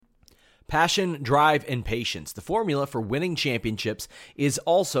Passion, drive, and patience. The formula for winning championships is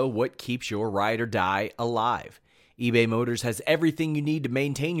also what keeps your ride or die alive. eBay Motors has everything you need to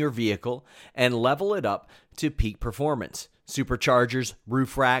maintain your vehicle and level it up to peak performance. Superchargers,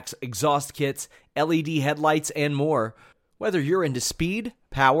 roof racks, exhaust kits, LED headlights, and more. Whether you're into speed,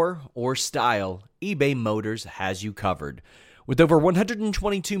 power, or style, eBay Motors has you covered. With over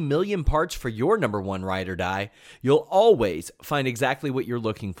 122 million parts for your number one ride or die, you'll always find exactly what you're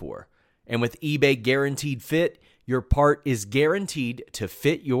looking for. And with eBay Guaranteed Fit, your part is guaranteed to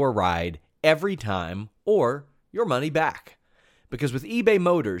fit your ride every time or your money back. Because with eBay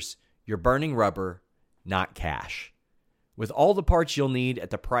Motors, you're burning rubber, not cash. With all the parts you'll need at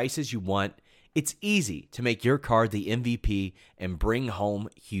the prices you want, it's easy to make your car the MVP and bring home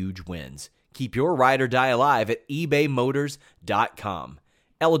huge wins. Keep your ride or die alive at ebaymotors.com.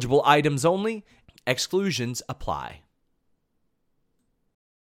 Eligible items only. Exclusions apply.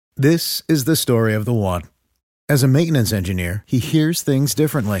 This is the story of the one. As a maintenance engineer, he hears things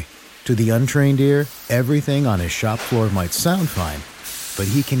differently. To the untrained ear, everything on his shop floor might sound fine,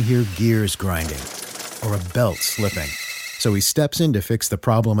 but he can hear gears grinding or a belt slipping. So he steps in to fix the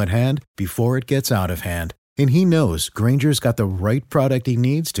problem at hand before it gets out of hand. And he knows Grainger's got the right product he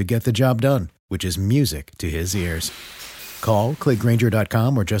needs to get the job done, which is music to his ears. Call, click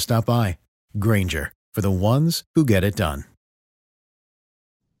Grainger.com, or just stop by. Grainger, for the ones who get it done.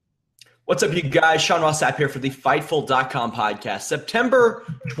 What's up, you guys? Sean Ross Sapp here for the Fightful.com podcast, September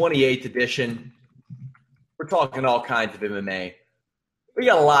 28th edition. We're talking all kinds of MMA. We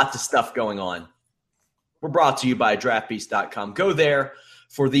got a lot of stuff going on. We're brought to you by DraftBeast.com. Go there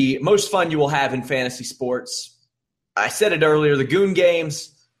for the most fun you will have in fantasy sports. I said it earlier, the Goon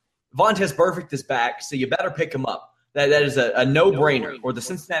Games. Vontaze Burfict is back, so you better pick him up. That is a no-brainer, or the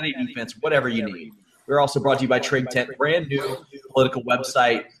Cincinnati defense, whatever you need. We're also brought to you by Trig Tent, brand new political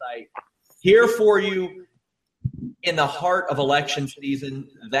website. Here for you in the heart of election season.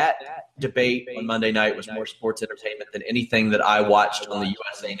 That debate on Monday night was more sports entertainment than anything that I watched on the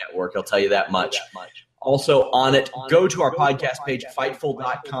USA Network. I'll tell you that much. Also on it, go to our podcast page,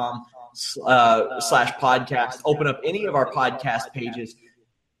 Fightful.com /podcast. Open up any of our podcast pages,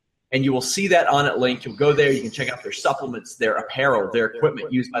 and you will see that on it link. You'll go there. You can check out their supplements, their apparel, their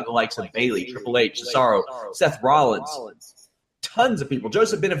equipment used by the likes of Bailey, Triple H, Cesaro, Seth Rollins. Tons of people.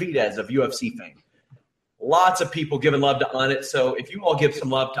 Joseph Benavidez of UFC fame. Lots of people giving love to Onnit. So if you all give some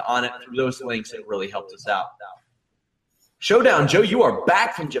love to Onnit through those links, it really helps us out. Showdown, Joe, you are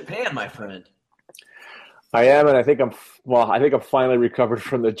back from Japan, my friend. I am, and I think I'm finally recovered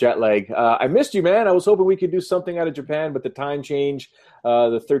from the jet lag. I missed you, man. I was hoping we could do something out of Japan, but the time change,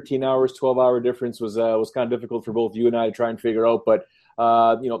 the 13 hours, 12-hour difference was kind of difficult for both you and I to try and figure out. But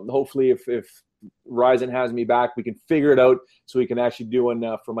hopefully, if Ryzen has me back, we can figure it out so we can actually do one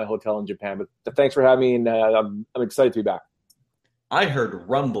from my hotel in Japan. But thanks for having me, and I'm excited to be back. I heard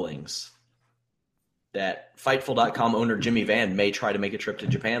rumblings that Fightful.com owner Jimmy Van may try to make a trip to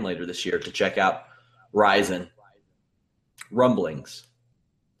Japan later this year to check out Ryzen. Rumblings.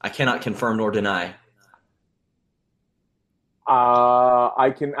 I cannot confirm nor deny.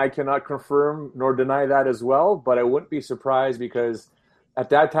 I cannot confirm nor deny that as well, but I wouldn't be surprised because at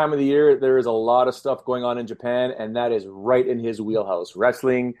that time of the year, there is a lot of stuff going on in Japan, and that is right in his wheelhouse.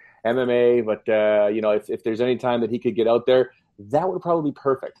 Wrestling, MMA, but if there's any time that he could get out there, that would probably be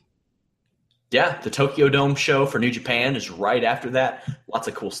perfect. Yeah, the Tokyo Dome show for New Japan is right after that. Lots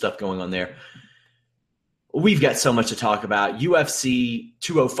of cool stuff going on there. We've got so much to talk about. UFC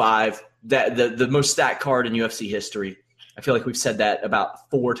 205, the most stacked card in UFC history. I feel like we've said that about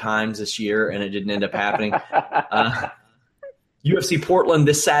 4 times this year, and it didn't end up happening. UFC Portland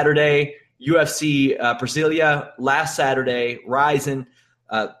this Saturday, UFC Brasilia last Saturday, Ryzen.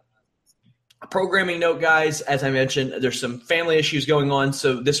 Programming note, guys, as I mentioned, there's some family issues going on,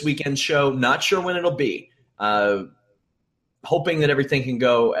 so this weekend's show, not sure when it'll be. Hoping that everything can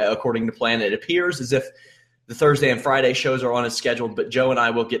go according to plan. It appears as if the Thursday and Friday shows are on as scheduled, but Joe and I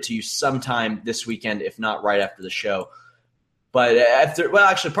will get to you sometime this weekend, if not right after the show. But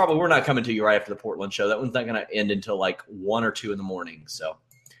probably we're not coming to you right after the Portland show. That one's not going to end until like 1 or 2 in the morning. So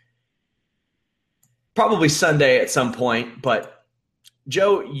probably Sunday at some point. But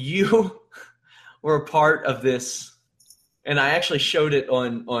Joe, you were a part of this, and I actually showed it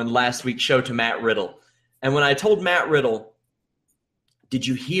on last week's show to Matt Riddle. And when I told Matt Riddle, did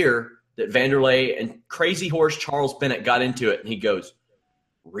you hear that Vanderlei and Crazy Horse Charles Bennett got into it? And he goes,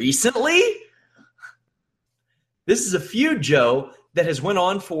 recently? This is a feud, Joe, that has went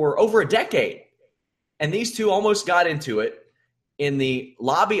on for over a decade. And these two almost got into it in the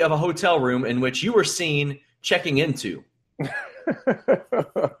lobby of a hotel room in which you were seen checking into.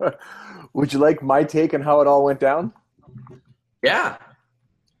 Would you like my take on how it all went down? Yeah.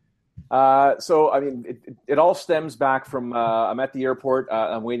 So, I mean, it all stems back from I'm at the airport.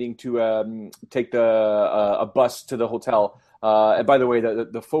 I'm waiting to take a bus to the hotel. And by the way,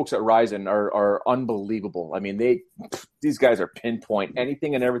 the folks at Ryzen are unbelievable. I mean, these guys are pinpoint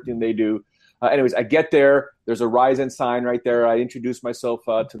anything and everything they do. Anyways, I get there. There's a Ryzen sign right there. I introduce myself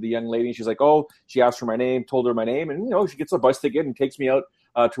to the young lady. She's like, oh, she asked for my name, told her my name. And, she gets a bus ticket and takes me out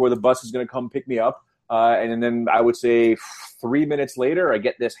to where the bus is going to come pick me up. And then I would say 3 minutes later, I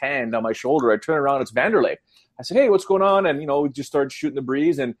get this hand on my shoulder. I turn around, it's Vanderlei. I said, hey, what's going on? And, we just started shooting the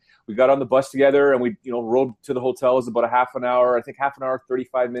breeze. And we got on the bus together and we, rode to the hotel. It was about half an hour,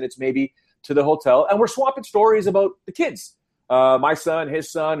 35 minutes maybe to the hotel. And we're swapping stories about the kids. My son,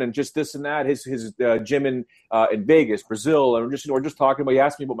 his son, and just this and that, his gym in Vegas, Brazil. And we're just talking about, he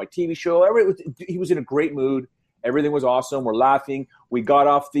asked me about my TV show. He was in a great mood. Everything was awesome. We're laughing. We got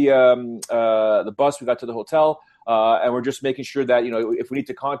off the bus. We got to the hotel, and we're just making sure that, if we need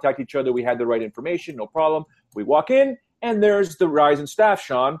to contact each other, we had the right information. No problem. We walk in, and there's the Ryzen staff,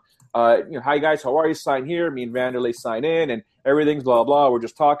 Sean. Hi, guys. How are you? Sign here. Me and Vanderlei sign in, and everything's blah, blah. We're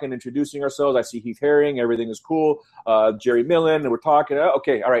just talking, introducing ourselves. I see Heath Herring. Everything is cool. Jerry Millen, and we're talking.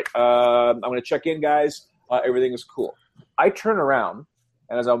 Okay, all right. I'm going to check in, guys. Everything is cool. I turn around.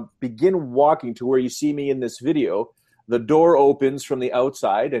 And as I begin walking to where you see me in this video, the door opens from the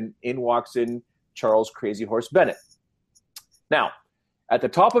outside and in walks in Charles Crazy Horse Bennett. Now, at the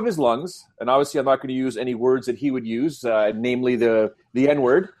top of his lungs, and obviously I'm not going to use any words that he would use, namely the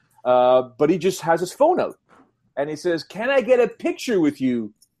N-word, but he just has his phone out. And he says, can I get a picture with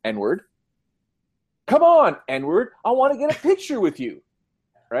you, N-word? Come on, N-word. I want to get a picture with you,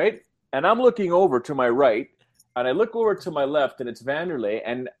 right? And I'm looking over to my right. And I look over to my left, and it's Vanderlei.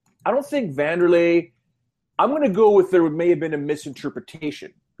 And I don't think Vanderlei – I'm going to go with there may have been a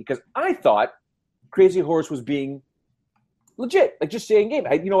misinterpretation because I thought Crazy Horse was being legit, like just saying game.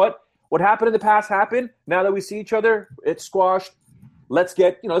 You know what? What happened in the past happened. Now that we see each other, it's squashed. Let's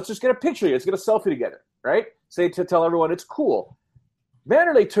just get a picture. Let's get a selfie together, right? Say to tell everyone it's cool.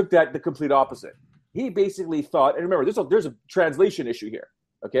 Vanderlei took that the complete opposite. He basically thought – and remember, there's a translation issue here,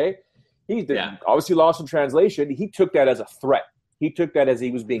 okay? He obviously lost in translation. He took that as a threat. He took that as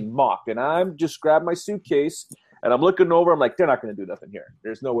he was being mocked. And I'm just grabbed my suitcase, and I'm looking over. I'm like, they're not going to do nothing here.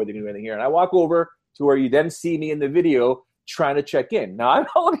 There's no way they're going to do anything here. And I walk over to where you then see me in the video trying to check in. Now,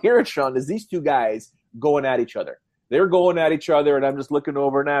 all I'm hearing, Sean, is these two guys going at each other. They're going at each other, and I'm just looking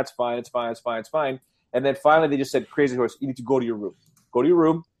over, and it's fine, it's fine, it's fine, it's fine. And then finally they just said, Crazy Horse, you need to go to your room. Go to your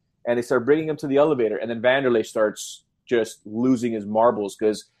room. And they start bringing him to the elevator. And then Vanderlei starts just losing his marbles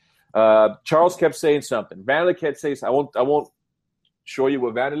because Charles kept saying something. Vanderlei kept saying, I won't show you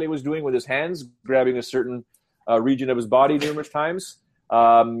what Vanderlei was doing with his hands, grabbing a certain region of his body numerous times.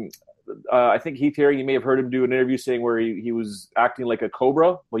 I think Heath Herring, you may have heard him do an interview saying where he was acting like a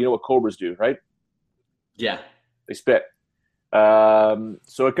cobra. Well, you know what cobras do, right? Yeah. They spit.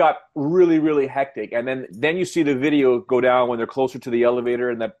 So it got really, really hectic. And then you see the video go down when they're closer to the elevator,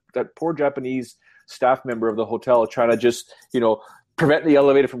 and that poor Japanese staff member of the hotel trying to just, prevent the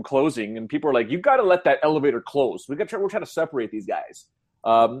elevator from closing. And people are like, you've got to let that elevator close. We're trying to separate these guys.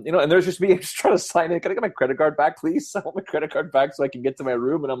 And there's just me just trying to sign in. Can I get my credit card back, please? I want my credit card back so I can get to my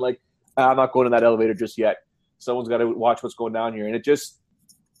room. And I'm like, I'm not going to that elevator just yet. Someone's got to watch what's going down here. And it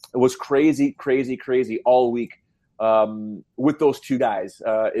was crazy, crazy, crazy all week with those two guys.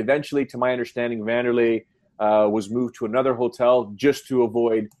 Eventually, to my understanding, Vanderlei was moved to another hotel just to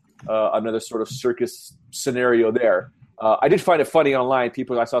avoid another sort of circus scenario there. I did find it funny online.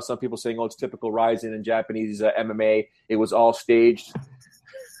 I saw some people saying, it's typical Ryzen and Japanese MMA. It was all staged.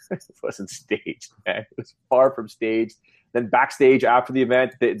 It wasn't staged, man. It was far from staged. Then backstage after the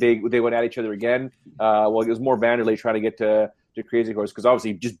event, they went at each other again. It was more Vanderlei trying to get to Crazy Horse because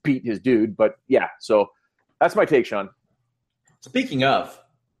obviously he just beat his dude. But, yeah, so that's my take, Sean. Speaking of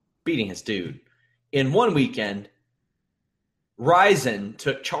beating his dude, in one weekend, Ryzen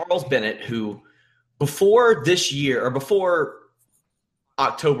took Charles Bennett, who – before this year, or before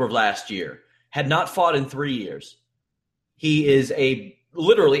October of last year, had not fought in 3 years. He is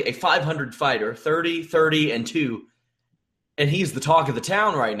literally a 500 fighter, 30-30-2, and he's the talk of the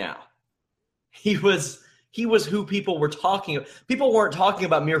town right now. He was who people were talking about. People weren't talking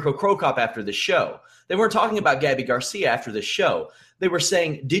about Mirko Cro Cop after the show. They weren't talking about Gabby Garcia after the show. They were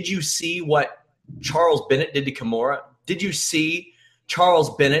saying, did you see what Charles Bennett did to Kimura? Did you see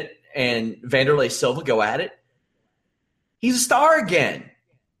Charles Bennett and Vanderlei Silva go at it? He's a star again.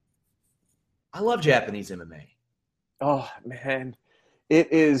 I love Japanese MMA. Oh, man.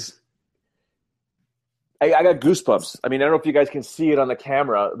 It is I got goosebumps. I mean, I don't know if you guys can see it on the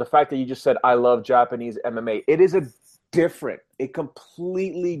camera. The fact that you just said, I love Japanese MMA. It is a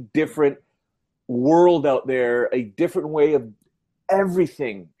completely different world out there, a different way of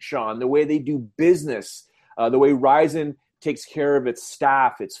everything, Sean, the way they do business, the way Rizin takes care of its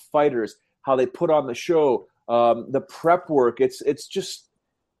staff, its fighters, how they put on the show, the prep work. It's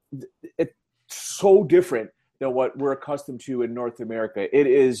so different than what we're accustomed to in North America. It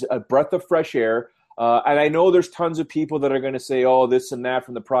is a breath of fresh air. And I know there's tons of people that are going to say, oh, this and that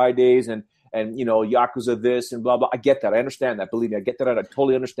from the Pride days and Yakuza this and blah, blah. I get that. I understand that. Believe me, I get that. I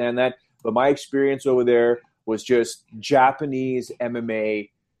totally understand that. But my experience over there was just Japanese MMA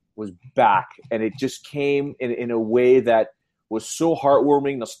was back. And it just came in a way that was so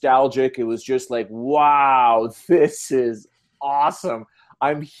heartwarming, nostalgic. It was just like, wow, this is awesome.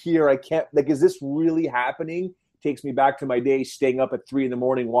 I'm here. I can't, like, is this really happening? Takes me back to my days staying up at 3 a.m.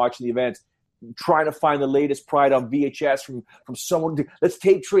 watching the events, trying to find the latest Pride on VHS from someone. Let's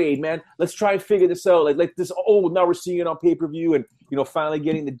tape trade, man. Let's try and figure this out. Like this. Oh, now we're seeing it on pay-per-view, and finally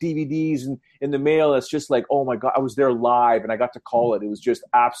getting the DVDs in the mail. It's just like, oh my God, I was there live, and I got to call it. It was just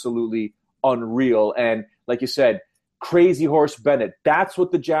absolutely unreal. And like you said, Crazy Horse Bennett. That's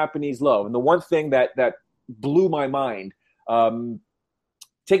what the Japanese love. And the one thing that blew my mind.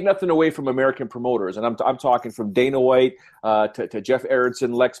 Take nothing away from American promoters, and I'm talking from Dana White to Jeff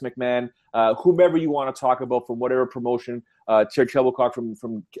Aronson, Lex McMahon, whomever you want to talk about from whatever promotion, Terry Trebilcock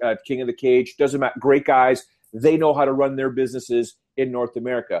from King of the Cage, doesn't matter. Great guys. They know how to run their businesses in North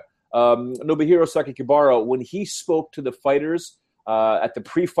America. Nobuhiro Sakakibara, when he spoke to the fighters at the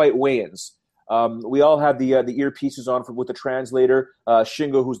pre-fight weigh-ins, we all had the earpieces on with the translator.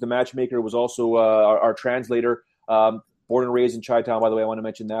 Shingo, who's the matchmaker, was also our translator. Born and raised in Chi-Town, by the way, I want to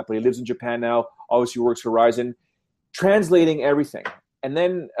mention that. But he lives in Japan now. Obviously works for Rizin. Translating everything. And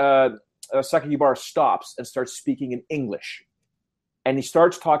then Sakakibara stops and starts speaking in English. And he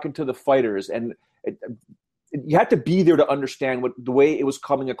starts talking to the fighters. And you had to be there to understand the way it was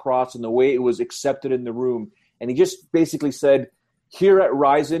coming across and the way it was accepted in the room. And he just basically said, here at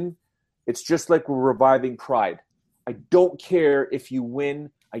Rizin, it's just like we're reviving Pride. I don't care if you win.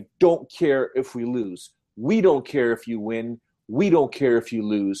 I don't care if we lose. We don't care if you win. We don't care if you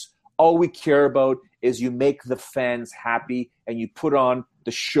lose. All we care about is you make the fans happy and you put on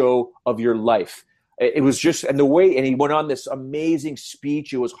the show of your life. It was just, and the way, and he went on this amazing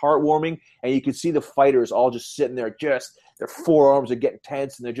speech. It was heartwarming, and you could see the fighters all just sitting there, just their forearms are getting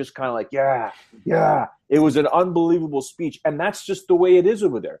tense, and they're just kind of like, yeah, yeah. It was an unbelievable speech, and that's just the way it is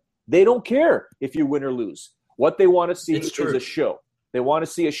over there. They don't care if you win or lose. What they want to see is a show. They want to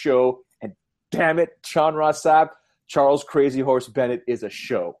see a show. Damn it, Sean Ross Sapp, Charles Crazy Horse Bennett is a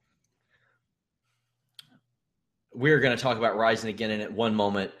show. We're going to talk about Rizin again in one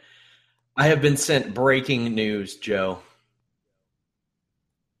moment. I have been sent breaking news, Joe,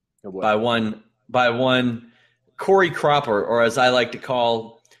 by one Corey Cropper, or as I like to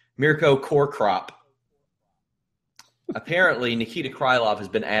call Mirko Korkrop. Apparently, Nikita Krylov has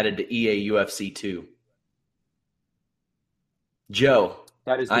been added to EA UFC 2. Joe,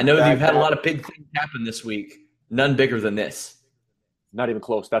 I know you've had a lot of big things happen this week. None bigger than this. Not even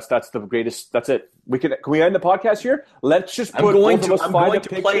close. That's the greatest. That's it. Can we end the podcast here? Let's just put both of us find a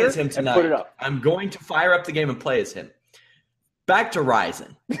picture play as him tonight. And put it up. I'm going to fire up the game and play as him. Back to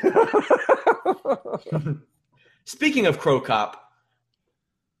Rizin. Speaking of Cro Cop,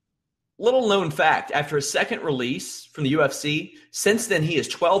 little known fact: after his second release from the UFC, since then he is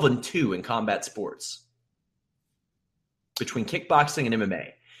 12-2 in combat sports between kickboxing and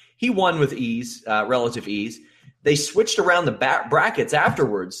MMA. He won with ease, relative ease. They switched around the brackets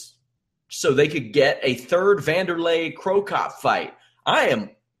afterwards so they could get a third Vanderlei Cro Cop fight. I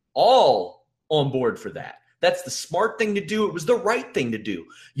am all on board for that. That's the smart thing to do. It was the right thing to do.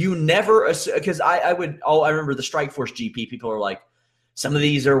 You never – because I remember the Strikeforce GP. People are like, some of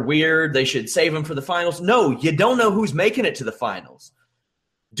these are weird. They should save them for the finals. No, you don't know who's making it to the finals.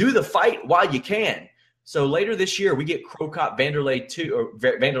 Do the fight while you can. So later this year, we get Cro Cop Vanderlei 2 or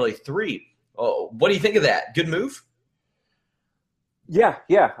Vanderlei 3. Oh, what do you think of that? Good move? Yeah.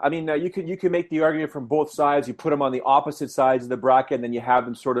 I mean, you can make the argument from both sides. You put them on the opposite sides of the bracket, and then you have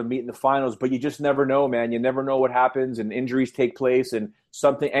them sort of meet in the finals. But you just never know, man. You never know what happens, and injuries take place, and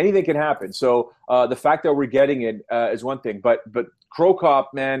anything can happen. So the fact that we're getting it is one thing. But Cro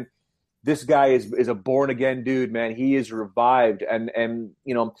Cop, man, this guy is a born again dude, man. He is revived, and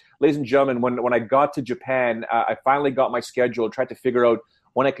ladies and gentlemen, when I got to Japan, I finally got my schedule, tried to figure out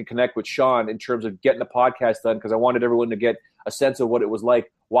when I could connect with Sean in terms of getting the podcast done, because I wanted everyone to get a sense of what it was like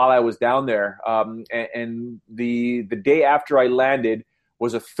while I was down there. And the day after I landed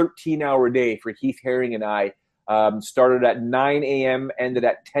was a 13-hour day for Heath Herring and I. Started at 9 a.m., ended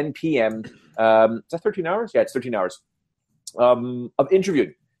at 10 p.m. Is that 13 hours? Yeah, it's 13 hours of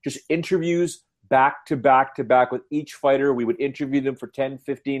interviewing. Just interviews back to back to back with each fighter. We would interview them for 10,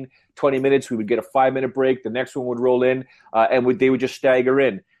 15, 20 minutes. We would get a 5-minute break. The next one would roll in, and they would just stagger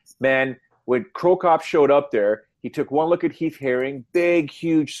in. Man, when Cro Cop showed up there, he took one look at Heath Herring, big,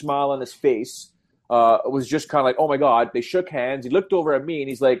 huge smile on his face. It was just kind of like, oh, my God. They shook hands. He looked over at me,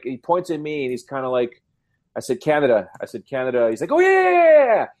 and he points at me, and he's kind of like, I said, Canada. He's like, oh,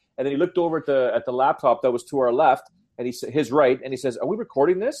 yeah. And then he looked over at the laptop that was to our left, and his right, and he says, are we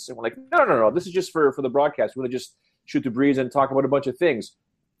recording this? And we're like, no. This is just for the broadcast. We're going to just shoot the breeze and talk about a bunch of things.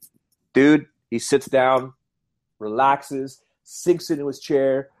 Dude, he sits down, relaxes, sinks into his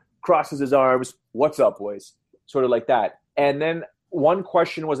chair, crosses his arms. What's up, boys? Sort of like that. And then one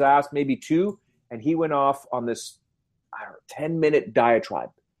question was asked, maybe two, and he went off on this 10-minute diatribe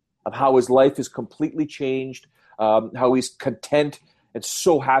of how his life is completely changed, how he's content and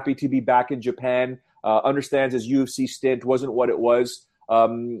so happy to be back in Japan. Understands his UFC stint wasn't what it was.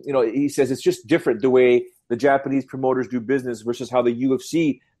 He says it's just different the way the Japanese promoters do business versus how the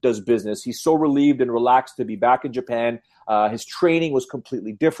UFC does business. He's so relieved and relaxed to be back in Japan. His training was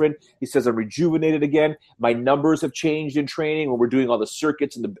completely different. He says, I'm rejuvenated again. My numbers have changed in training when we're doing all the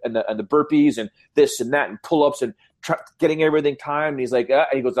circuits and the burpees and this and that and pull-ups and getting everything timed. And he's like, and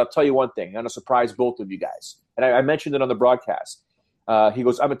he goes, I'll tell you one thing. I'm going to surprise both of you guys. And I mentioned it on the broadcast. He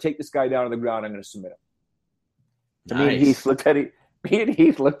goes, I'm going to take this guy down on the ground. I'm going to submit him. Nice. Me and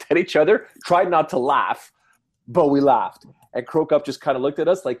Heath looked at each other, tried not to laugh, but we laughed. And Cro Cop just kind of looked at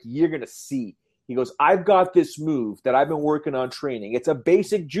us like, you're going to see. He goes, I've got this move that I've been working on training. It's a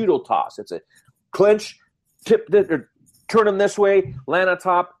basic judo toss. It's a clinch, turn him this way, land on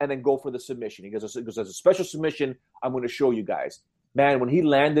top, and then go for the submission. He goes, as a special submission, I'm going to show you guys. Man, when he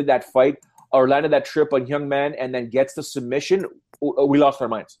landed that fight or landed that trip on Young Man and then gets the submission, we lost our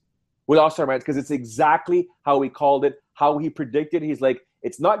minds. We lost our minds because it's exactly how he called it, how he predicted. He's like,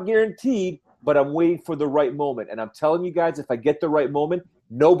 it's not guaranteed, but I'm waiting for the right moment. And I'm telling you guys, if I get the right moment,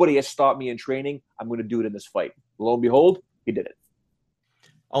 nobody has stopped me in training. I'm going to do it in this fight. Lo and behold, he did it.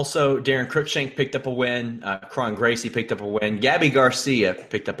 Also, Darren Cruikshank picked up a win. Kron Gracie picked up a win. Gabby Garcia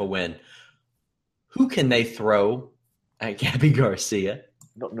picked up a win. Who can they throw at Gabby Garcia?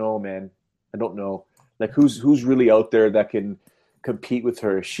 I don't know, man. I don't know. Like, who's really out there that can compete with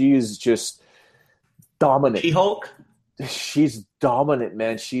her? She is just dominant. She-Hulk? She's dominant,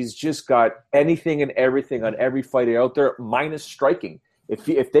 man. She's just got anything and everything on every fighter out there, minus striking.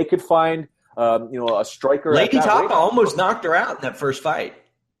 If they could find a striker. Lady Tapa almost knocked her out in that first fight.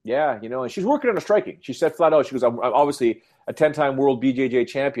 Yeah, and she's working on her striking. She said flat out, she goes, I'm obviously a 10-time world BJJ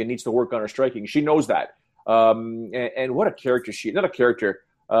champion, needs to work on her striking. She knows that. And what a character she – not a character.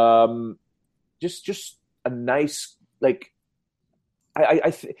 Just a nice, like –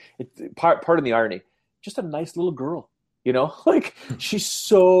 pardon the irony. Just a nice little girl, Like, she's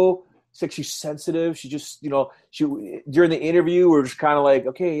so – it's like she's sensitive. She just, she during the interview, we're just kind of like,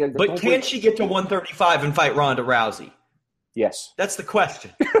 okay. But can she get to 135 and fight Ronda Rousey? Yes. That's the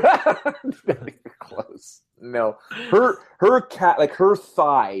question. Close. No. Her cat, like her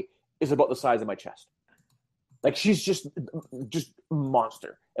thigh is about the size of my chest. Like she's just a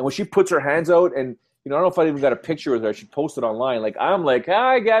monster. And when she puts her hands out and, I don't know if I even got a picture with her. She posted online. Like, I'm like,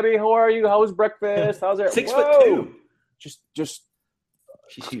 hi, Gabby, how are you? How was breakfast? How's it? 6'2". Just.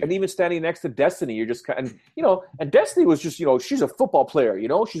 And even standing next to Destiny, you're just kind of, and Destiny was just, she's a football player,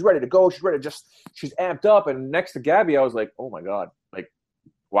 she's ready to go. She's amped up. And next to Gabby, I was like, oh my God, like,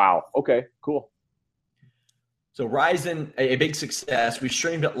 wow. Okay, cool. So Rizin, a big success. We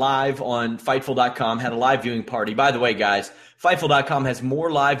streamed it live on Fightful.com, had a live viewing party. By the way, guys, Fightful.com has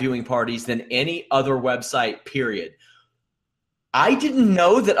more live viewing parties than any other website, period. I didn't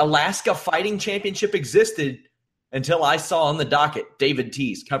know that Alaska Fighting Championship existed until I saw on the docket David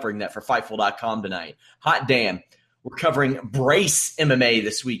Tease covering that for Fightful.com tonight. Hot damn. We're covering Brace MMA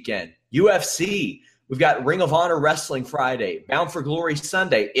this weekend. UFC. We've got Ring of Honor Wrestling Friday. Bound for Glory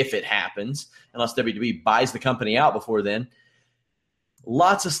Sunday, if it happens, unless WWE buys the company out before then.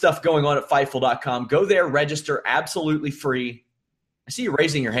 Lots of stuff going on at Fightful.com. Go there, register, absolutely free. I see you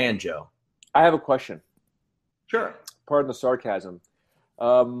raising your hand, Joe. I have a question. Sure. Pardon the sarcasm.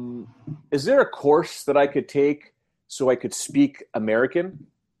 Is there a course that I could take so I could speak American?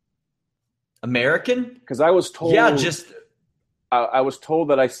 American? Because I was told. Yeah, I was told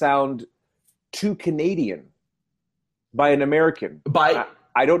that I sound too Canadian by an American. I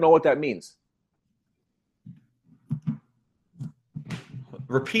don't know what that means.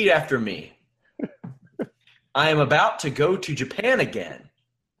 Repeat after me. I am about to go to Japan again.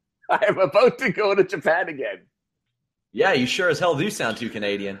 I am about to go to Japan again. Yeah, you sure as hell do sound too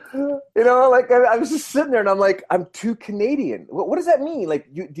Canadian. Like I was just sitting there and I'm like, I'm too Canadian. What does that mean?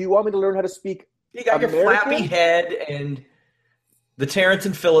 Like, do you want me to learn how to speak You got American? your flappy head and the Terrence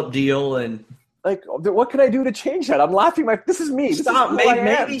and Phillip deal, and like, what can I do to change that? I'm laughing. This is me. Stop. This is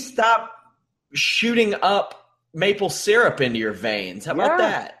Maybe stop shooting up maple syrup into your veins. How about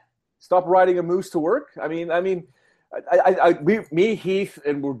that? Stop riding a moose to work. I mean, Heath,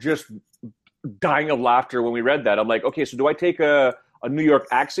 and we're just dying of laughter when we read that. I'm like, okay, so do I take a New York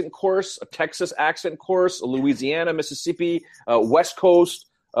accent course, a Texas accent course, a Louisiana, Mississippi, West Coast?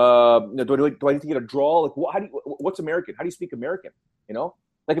 Do I need to get a drawl? Like, what's American? How do you speak American?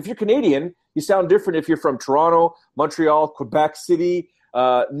 Like if you're Canadian, you sound different if you're from Toronto, Montreal, Quebec City,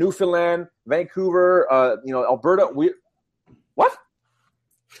 Newfoundland, Vancouver, Alberta. What?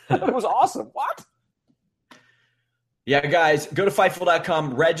 It was awesome. What? Yeah, guys, go to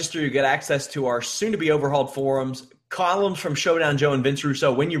Fightful.com, register. You get access to our soon-to-be overhauled forums, columns from Showdown Joe and Vince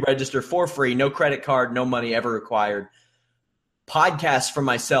Russo when you register for free, no credit card, no money ever required. Podcasts from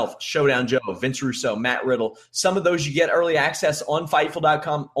myself, Showdown Joe, Vince Russo, Matt Riddle. Some of those you get early access on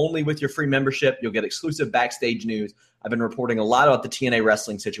Fightful.com only with your free membership. You'll get exclusive backstage news. I've been reporting a lot about the TNA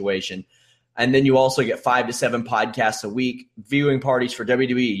wrestling situation. And then you also get 5 to 7 podcasts a week, viewing parties for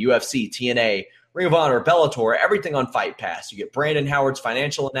WWE, UFC, TNA, Ring of Honor, Bellator, everything on Fight Pass. You get Brandon Howard's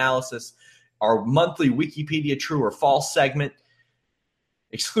financial analysis, our monthly Wikipedia True or False segment,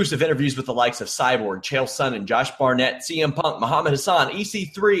 exclusive interviews with the likes of Cyborg, Chael Sonnen, Josh Barnett, CM Punk, Muhammad Hassan,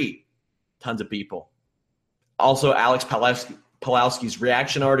 EC3, tons of people. Also, Alex Pawlowski's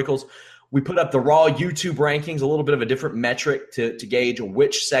reaction articles. We put up the Raw YouTube rankings, a little bit of a different metric to gauge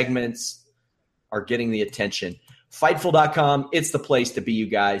which segments are getting the attention. Fightful.com, it's the place to be, you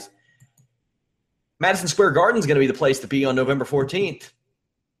guys. Madison Square Garden is going to be the place to be on November 14th.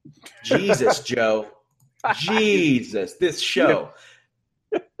 Jesus, Joe. Jesus, this show.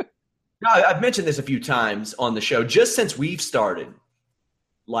 Now, I've mentioned this a few times on the show. Just since we've started,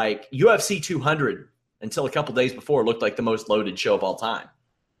 like UFC 200 until a couple days before looked like the most loaded show of all time.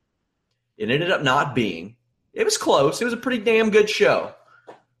 It ended up not being. It was close. It was a pretty damn good show,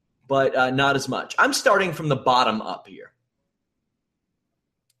 but not as much. I'm starting from the bottom up here.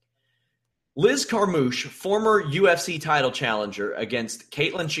 Liz Carmouche, former UFC title challenger against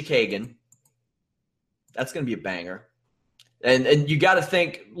Caitlin Chikagan. That's going to be a banger. And you got to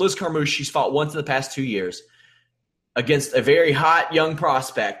think, Liz Carmouche, she's fought once in the past 2 years against a very hot young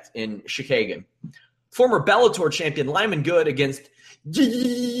prospect in Chikagan. Former Bellator champion Lyman Good against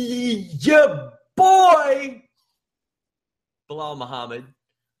your boy, Bilal Muhammad.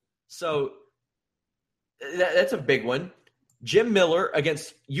 So that's a big one. Jim Miller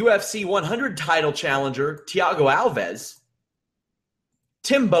against UFC 100 title challenger Thiago Alves.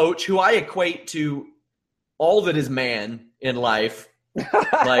 Tim Boetsch, who I equate to all that is man in life.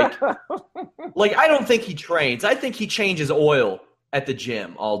 Like I don't think he trains. I think he changes oil at the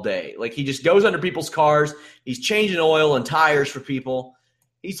gym all day. Like he just goes under people's cars. He's changing oil and tires for people.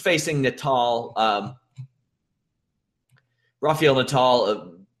 He's facing Natal, Rafael Natal,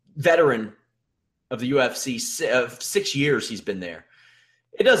 a veteran of the UFC, 6 years he's been there.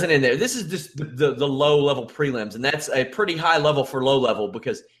 It doesn't end there. This is just the low-level prelims, and that's a pretty high level for low-level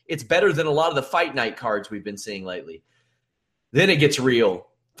because it's better than a lot of the fight night cards we've been seeing lately. Then it gets real.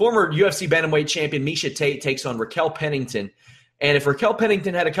 Former UFC bantamweight champion Miesha Tate takes on Raquel Pennington, and if Raquel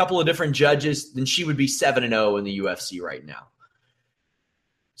Pennington had a couple of different judges, then she would be 7-0 in the UFC right now.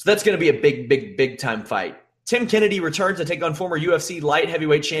 So that's going to be a big-time fight. Tim Kennedy returns to take on former UFC light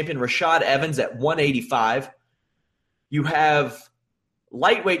heavyweight champion Rashad Evans at 185. You have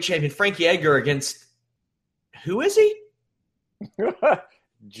lightweight champion Frankie Edgar against – who is he?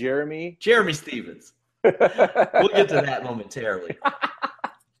 Jeremy Stevens. We'll get to that momentarily.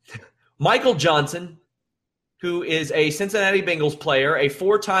 Michael Johnson, who is a Cincinnati Bengals player, a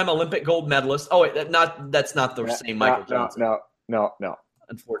 4-time Olympic gold medalist. Oh, wait, that's not the same Michael Johnson. No.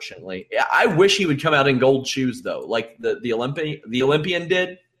 Unfortunately. I wish he would come out in gold shoes, though, like the Olympian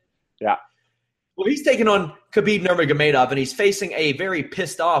did. Yeah. Well, he's taking on Khabib Nurmagomedov, and he's facing a very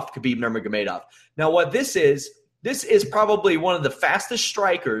pissed-off Khabib Nurmagomedov. Now, what this is probably one of the fastest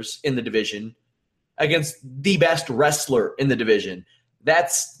strikers in the division against the best wrestler in the division.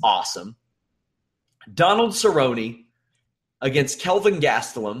 That's awesome. Donald Cerrone against Kelvin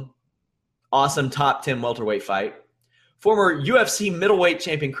Gastelum. Awesome top 10 welterweight fight. Former UFC middleweight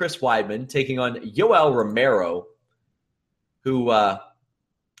champion Chris Weidman taking on Yoel Romero, who,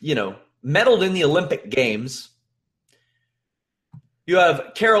 medaled in the Olympic Games. You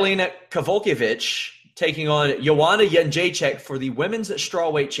have Karolina Kowalkiewicz taking on Joanna Jędrzejczyk for the Women's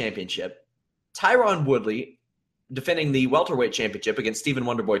Strawweight Championship. Tyron Woodley defending the Welterweight Championship against Stephen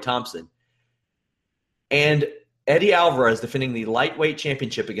Wonderboy Thompson. And Eddie Alvarez defending the Lightweight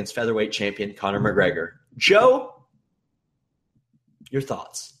Championship against Featherweight Champion Conor McGregor. Joe, your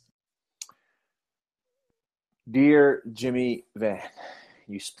thoughts? Dear Jimmy Van,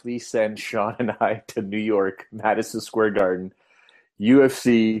 you please send Sean and I to New York, Madison Square Garden,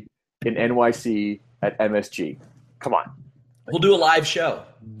 UFC in NYC at MSG. Come on. We'll do a live show.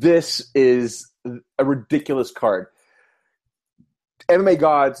 This is a ridiculous card. MMA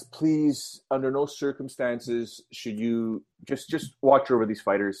gods, please, under no circumstances should you just watch over these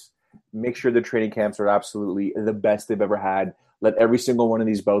fighters. Make sure their training camps are absolutely the best they've ever had. Let every single one of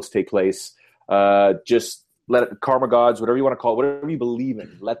these bouts take place. Just let it, karma gods, whatever you want to call it, whatever you believe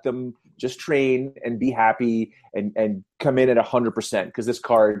in, let them just train and be happy and come in at 100%, because this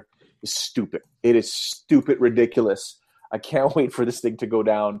card is stupid. It is stupid, ridiculous. I can't wait for this thing to go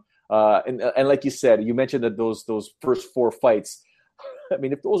down. And like you said, you mentioned that those first 4 fights. I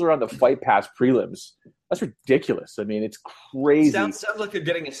mean, if those are on the Fight Pass prelims, that's ridiculous. I mean, it's crazy. Sounds like you're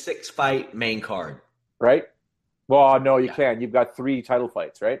getting a 6-fight main card. Right? Well, no, you can't. You've got 3 title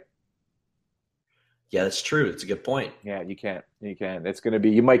fights, right? Yeah, that's true. It's a good point. Yeah, you can't. You can. It's going to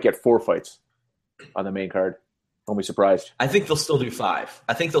be – you might get 4 fights on the main card. Don't be surprised. I think they'll still do 5.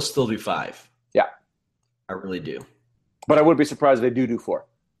 Yeah. I really do. But I wouldn't be surprised if they do 4.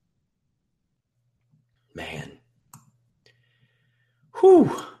 Man.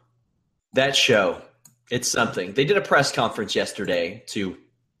 Whew. That show, it's something. They did a press conference yesterday to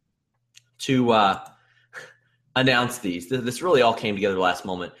announce these. This really all came together last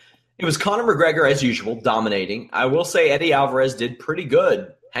moment. It was Conor McGregor, as usual, dominating. I will say Eddie Alvarez did pretty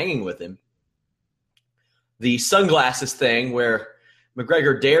good hanging with him. The sunglasses thing where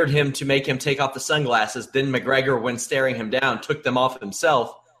McGregor dared him to make him take off the sunglasses. Then McGregor, when staring him down, took them off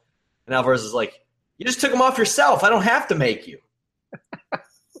himself. And Alvarez is like, you just took them off yourself. I don't have to make you.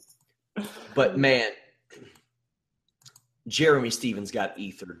 But, man, Jeremy Stephens got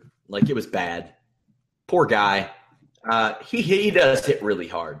ethered. Like, it was bad. Poor guy. He does hit really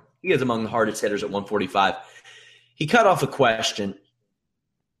hard. He is among the hardest hitters at 145. He cut off a question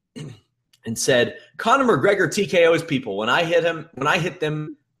and said, Conor McGregor TKOs people. When I hit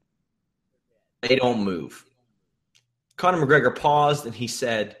them, they don't move. Conor McGregor paused and he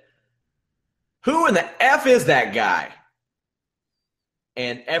said, who in the F is that guy?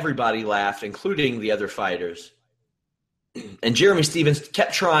 And everybody laughed, including the other fighters. And Jeremy Stephens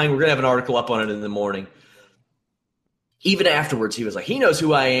kept trying. We're going to have an article up on it in the morning. Even afterwards, he was like, he knows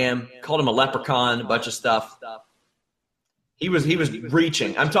who I am. Called him a leprechaun, a bunch of stuff. He was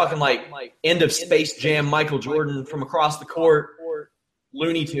reaching. I'm talking like end of Space Jam, Michael Jordan from across the court,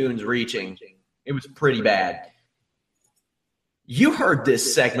 Looney Tunes reaching. It was pretty bad. You heard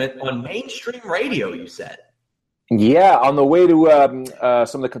this segment on mainstream radio, you said. Yeah, on the way to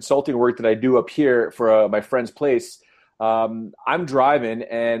some of the consulting work that I do up here for my friend's place, I'm driving,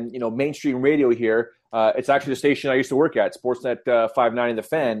 and mainstream radio here. It's actually the station I used to work at, Sportsnet 590 The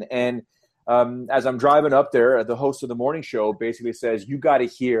Fan. And as I'm driving up there, the host of the morning show basically says, you got to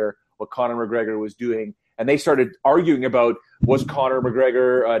hear what Conor McGregor was doing. And they started arguing about, was Conor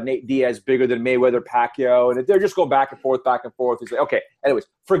McGregor, Nate Diaz bigger than Mayweather, Pacquiao? And they're just going back and forth. He's like, okay, anyways,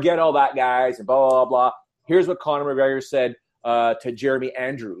 forget all that, guys, and blah, blah, blah. Here's what Conor McGregor said to Jeremy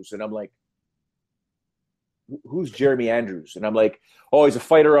Andrews. And I'm like, who's Jeremy Andrews? And I'm like, oh, he's a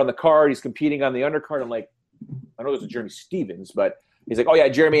fighter on the card. He's competing on the undercard. I'm like, I know there's a Jeremy Stephens, but he's like, oh, yeah,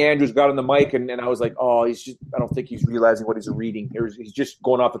 Jeremy Andrews got on the mic. And I was like, oh, I don't think he's realizing what he's reading. He's just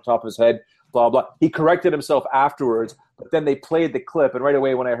going off the top of his head, blah, blah. He corrected himself afterwards, but then they played the clip. And right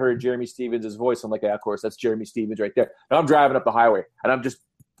away when I heard Jeremy Stephens' voice, I'm like, yeah, of course, that's Jeremy Stephens right there. And I'm driving up the highway, and I'm just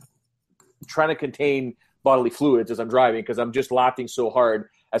trying to contain bodily fluids as I'm driving because I'm just laughing so hard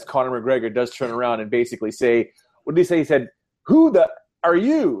as Conor McGregor does turn around and basically say, what did he say? He said, who the are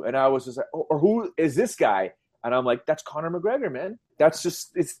you? And I was just like, or who is this guy? And I'm like, that's Conor McGregor, man. That's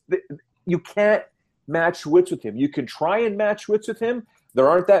just, you can't match wits with him. You can try and match wits with him. There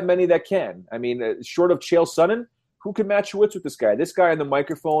aren't that many that can. I mean, short of Chael Sonnen, who can match wits with this guy? This guy on the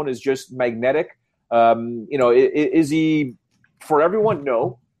microphone is just magnetic. Is he for everyone?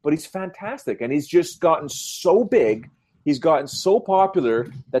 No. But he's fantastic, and he's just gotten so big, he's gotten so popular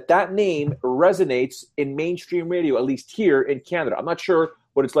that name resonates in mainstream radio, at least here in Canada. I'm not sure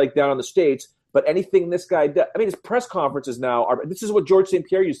what it's like down in the States, but anything this guy does, I mean, his press conferences now this is what George St.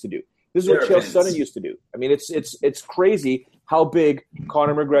 Pierre used to do. This is what Chael Sonnen used to do. I mean, it's crazy how big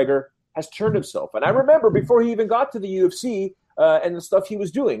Conor McGregor has turned himself. And I remember before he even got to the UFC, and the stuff he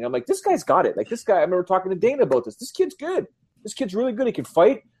was doing. I'm like, this guy's got it. Like this guy, I remember talking to Dana about this. This kid's good. This kid's really good. He can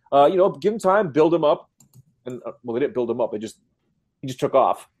fight. Give him time, build him up. And they didn't build him up. He just took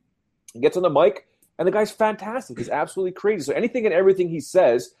off. He gets on the mic, and the guy's fantastic. He's absolutely crazy. So anything and everything he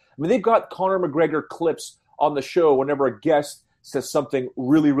says, I mean, they've got Conor McGregor clips on the show whenever a guest says something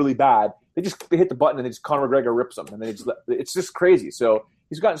really, really bad. They hit the button, and Conor McGregor rips them. And then it's just crazy. So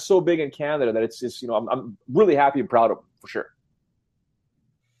he's gotten so big in Canada that it's just, I'm really happy and proud of him, for sure.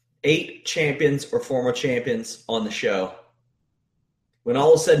 8 champions or former champions on the show. When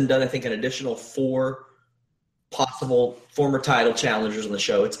all is said and done, I think an additional 4 possible former title challengers on the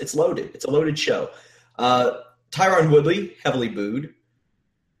show. It's loaded. It's a loaded show. Tyron Woodley, heavily booed.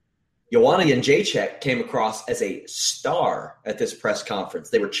 Joanna Jędrzejczyk came across as a star at this press conference.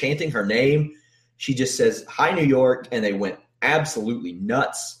 They were chanting her name. She just says, "Hi, New York," and they went absolutely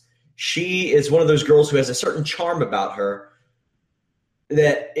nuts. She is one of those girls who has a certain charm about her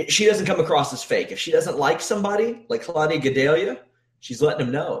that she doesn't come across as fake. If she doesn't like somebody, like Claudia Gadelha, she's letting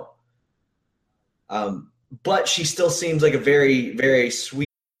them know. But she still seems like a very, very sweet.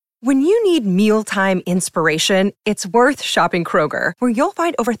 When you need mealtime inspiration, it's worth shopping Kroger, where you'll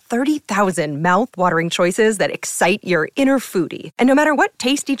find over 30,000 mouth-watering choices that excite your inner foodie. And no matter what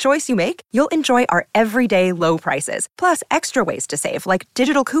tasty choice you make, you'll enjoy our everyday low prices, plus extra ways to save, like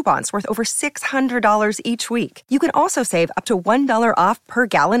digital coupons worth over $600 each week. You can also save up to $1 off per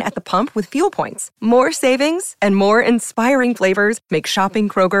gallon at the pump with fuel points. More savings and more inspiring flavors make shopping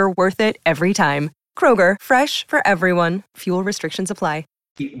Kroger worth it every time. Kroger, fresh for everyone. Fuel restrictions apply.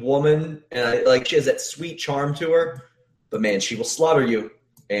 Woman, and she has that sweet charm to her, but man, she will slaughter you.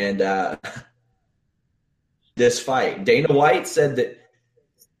 And this fight, Dana White said that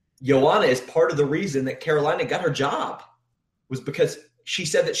Joanna is part of the reason that Carolina got her job, was because she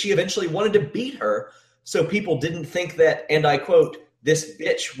said that she eventually wanted to beat her, so people didn't think that, and I quote, "this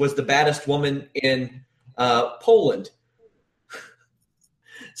bitch was the baddest woman in Poland."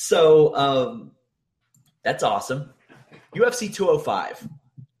 So that's awesome. UFC 205.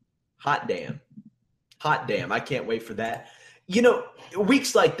 Hot damn. I can't wait for that.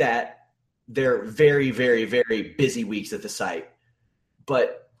 Weeks like that, they're very, very, very busy weeks at the site.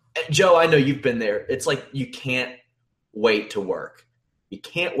 But, Joe, I know you've been there. It's like you can't wait to work. You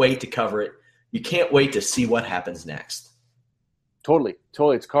can't wait to cover it. You can't wait to see what happens next. Totally.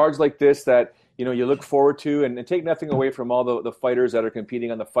 It's cards like this that you look forward to, and take nothing away from all the fighters that are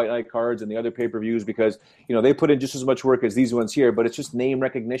competing on the Fight Night cards and the other pay-per-views, because they put in just as much work as these ones here, but it's just name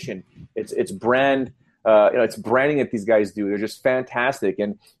recognition. It's brand, it's branding that these guys do. They're just fantastic.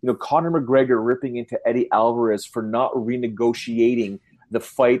 And Conor McGregor ripping into Eddie Alvarez for not renegotiating the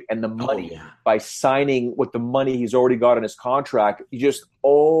fight and the money by signing with the money he's already got in his contract. You just,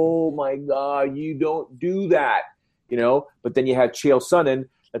 oh my God, you don't do that, But then you had Chael Sonnen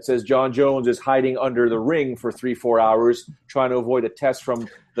that says John Jones is hiding under the ring for 3-4 hours, trying to avoid a test from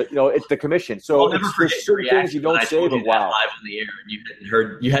the commission. So there's certain things you don't say, but wow. Live on the air,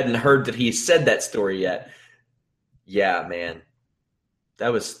 and you hadn't heard that he said that story yet. Yeah, man,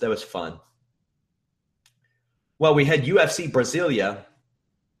 that was fun. Well, we had UFC Brasilia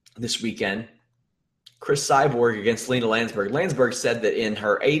this weekend. Chris Cyborg against Lena Landsberg. Landsberg said that in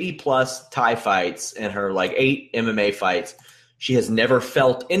her 80-plus Thai fights and her 8 MMA fights, she has never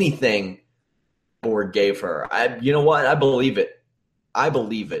felt anything Cyborg gave her. You know what? I believe it.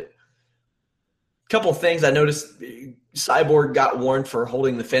 Couple things I noticed. Cyborg got warned for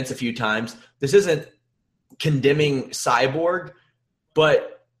holding the fence a few times. This isn't condemning Cyborg,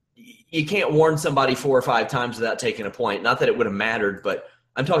 but you can't warn somebody 4 or 5 times without taking a point. Not that it would have mattered, but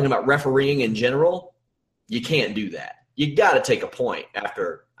I'm talking about refereeing in general. You can't do that. You got to take a point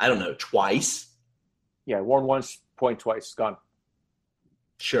after, twice. Yeah, warn once, point twice, gone.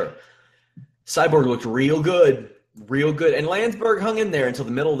 Sure. Cyborg looked real good. And Landsberg hung in there until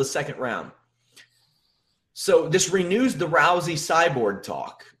the middle of the second round. So this renews the Rousey-Cyborg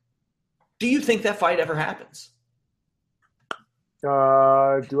talk. Do you think that fight ever happens? Do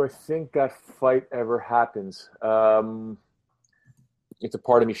I think that fight ever happens? It's a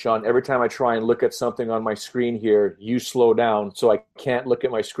part of me, Sean. Every time I try and look at something on my screen here, you slow down, so I can't look at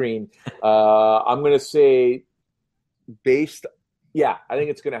my screen. I'm going to say I think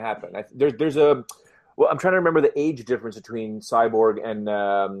it's going to happen. I'm trying to remember the age difference between Cyborg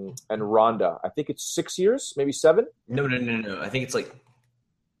and Ronda. I think it's 6 years, maybe 7. No. I think it's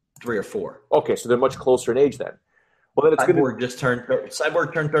 3 or 4. Okay, so they're much closer in age then. Well, then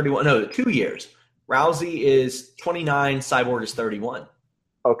Cyborg turned 31. No, 2 years. Rousey is 29. Cyborg is 31.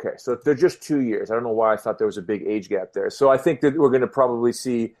 Okay, so they're just 2 years. I don't know why I thought there was a big age gap there. So I think that we're going to probably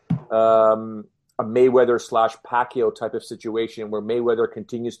see a a Mayweather / Pacquiao type of situation where Mayweather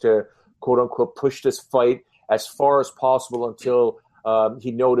continues to quote unquote push this fight as far as possible until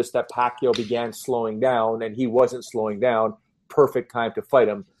he noticed that Pacquiao began slowing down and he wasn't slowing down. Perfect time to fight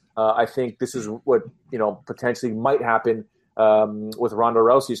him. I think this is what potentially might happen with Ronda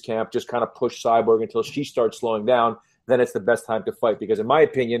Rousey's camp. Just kind of push Cyborg until she starts slowing down. Then it's the best time to fight. Because in my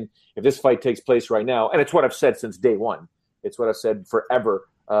opinion, if this fight takes place right now, and it's what I've said since day one, it's what I've said forever.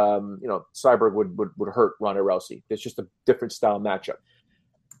 Cyborg would hurt Ronda Rousey. It's just a different style matchup.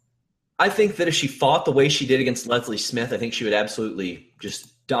 I think that if she fought the way she did against Leslie Smith, I think she would absolutely just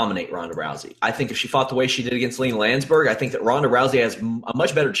dominate Ronda Rousey. I think if she fought the way she did against Lena Landsberg, I think that Ronda Rousey has a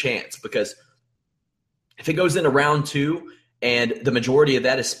much better chance, because if it goes into round 2 and the majority of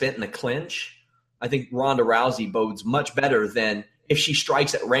that is spent in a clinch, I think Ronda Rousey bodes much better than if she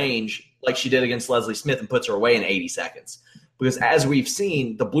strikes at range like she did against Leslie Smith and puts her away in 80 seconds. Because as we've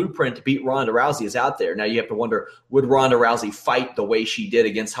seen, the blueprint to beat Ronda Rousey is out there. Now you have to wonder, would Ronda Rousey fight the way she did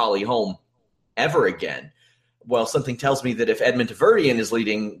against Holly Holm ever again? Well, something tells me that if Edmond Taverdian is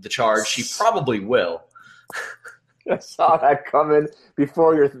leading the charge, she probably will. I saw that coming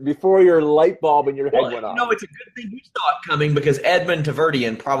before your light bulb in your head went off. It's a good thing you saw it coming, because Edmond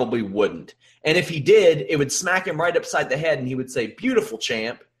Taverdian probably wouldn't. And if he did, it would smack him right upside the head and he would say, "Beautiful,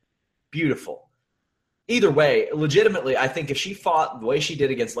 champ. Beautiful." Either way, legitimately, I think if she fought the way she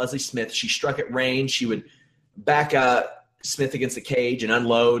did against Leslie Smith, she struck at range, she would back Smith against the cage and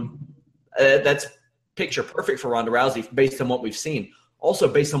unload. That's picture perfect for Ronda Rousey based on what we've seen. Also,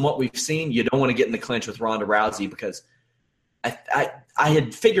 based on what we've seen, you don't want to get in the clinch with Ronda Rousey, because I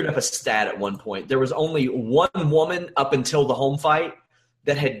had figured up a stat at one point. There was only one woman up until the home fight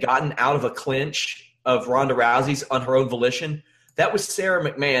that had gotten out of a clinch of Ronda Rousey's on her own volition. That was Sarah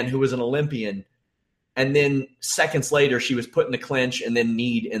McMahon, who was an Olympian. And then seconds later, she was put in a clinch and then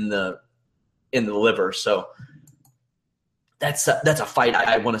kneed in the liver. So that's a fight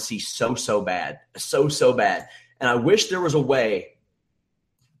I want to see so bad, so bad. And I wish there was a way.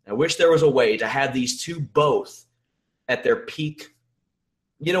 I wish there was a way to have these two both at their peak.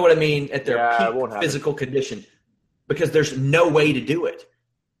 You know what I mean? At their peak physical condition, because there's no way to do it.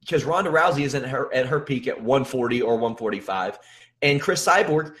 Because Ronda Rousey isn't at her peak at 140 or 145, and Chris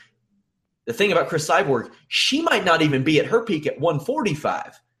Cyborg. The thing about Chris Cyborg, she might not even be at her peak at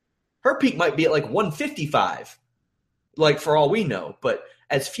 145. Her peak might be at like 155, like for all we know. But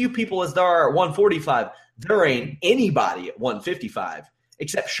as few people as there are at 145, there ain't anybody at 155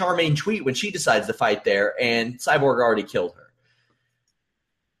 except Charmaine Tweet when she decides to fight there, and Cyborg already killed her.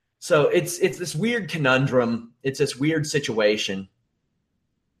 So it's this weird conundrum. It's this weird situation.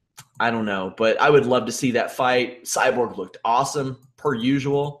 I don't know, but I would love to see that fight. Cyborg looked awesome, per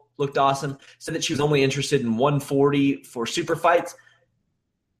usual. Looked awesome. Said that she was only interested in 140 for super fights.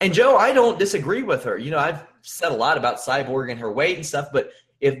 And Joe, I don't disagree with her. I've said a lot about Cyborg and her weight and stuff, but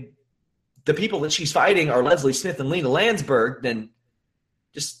if the people that she's fighting are Leslie Smith and Lena Landsberg, then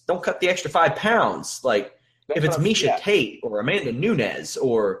just don't cut the extra 5 pounds. Like if it's Miesha Tate or Amanda Nunes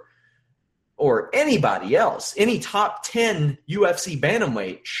or anybody else, any top 10 UFC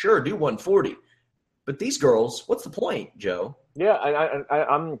bantamweight, sure, do 140. But these girls, what's the point, Joe? Yeah,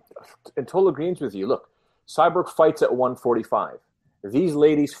 I'm in total agreement with you. Look, Cyborg fights at 145. These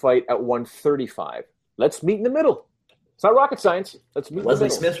ladies fight at 135. Let's meet in the middle. It's not rocket science. Let's meet Leslie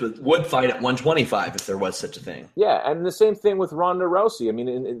in the middle. Smith would fight at 125 if there was such a thing. Yeah, and the same thing with Ronda Rousey. I mean,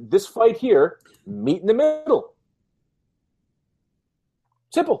 in this fight here, meet in the middle.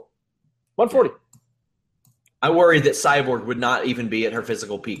 Simple. 140. I worry that Cyborg would not even be at her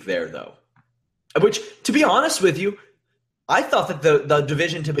physical peak there, though. Which, to be honest with you, I thought that the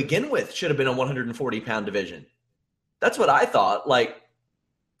division to begin with should have been a 140-pound division. That's what I thought,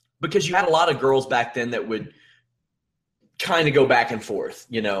 because you had a lot of girls back then that would kind of go back and forth,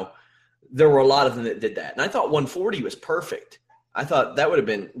 There were a lot of them that did that. And I thought 140 was perfect. I thought that would have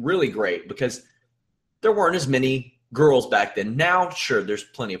been really great because there weren't as many girls back then. Now, sure, there's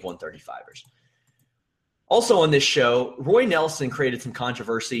plenty of 135ers. Also on this show, Roy Nelson created some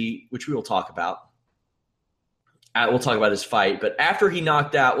controversy, which we will talk about. We'll talk about his fight. But after he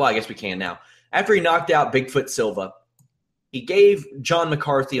knocked out, well, I guess we can now. After he knocked out Bigfoot Silva, he gave John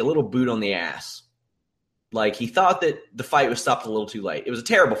McCarthy a little boot on the ass. Like, he thought that the fight was stopped a little too late. It was a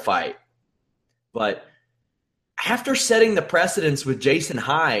terrible fight. But after setting the precedence with Jason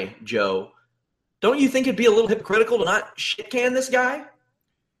High, Joe, don't you think it'd be a little hypocritical to not shit-can this guy?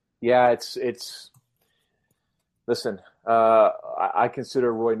 Yeah, it's listen, I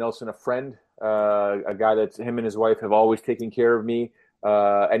consider Roy Nelson a friend, a guy that him and his wife have always taken care of me.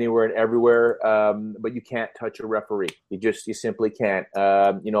 anywhere and everywhere, but you can't touch a referee. You simply can't.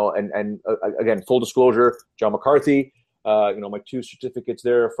 Again, full disclosure, John McCarthy. My 2 certificates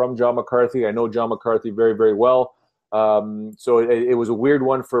there from John McCarthy. I know John McCarthy very, very well. So it was a weird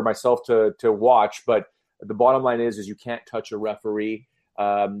one for myself to watch, but the bottom line is you can't touch a referee.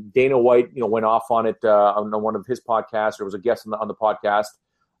 Dana White, went off on it on one of his podcasts, or was a guest on the podcast.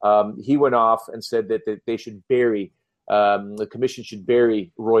 He went off and said that they should bury, the commission should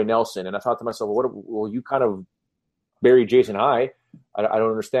bury Roy Nelson. And I thought to myself, well, you kind of bury Jason High. I don't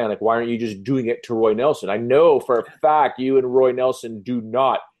understand. Like, why aren't you just doing it to Roy Nelson? I know for a fact you and Roy Nelson do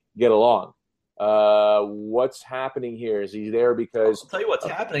not get along. What's happening here? Is he there because... I'll tell you what's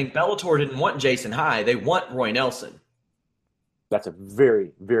happening. Bellator didn't want Jason High. They want Roy Nelson. That's a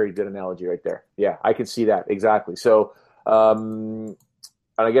very, very good analogy right there. Yeah, I can see that. Exactly. So, and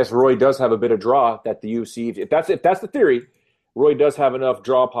I guess Roy does have a bit of draw that the UFC, if that's the theory, Roy does have enough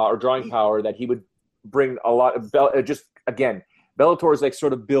drawing power that he would bring a lot of Bellator is like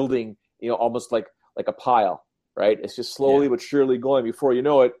sort of building, almost like a pile, right? It's just slowly but surely going. Before you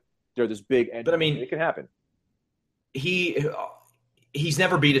know it, they're this big. But I mean, it can happen. He's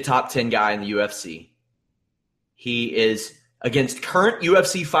never beat a top 10 guy in the UFC. He is against current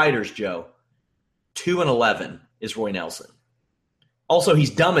UFC fighters, Joe. 2-11 is Roy Nelson. Also, he's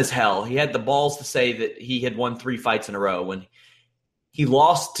dumb as hell. He had the balls to say that he had won 3 fights in a row when he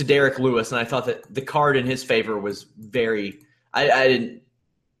lost to Derek Lewis, and I thought that the card in his favor was very – I didn't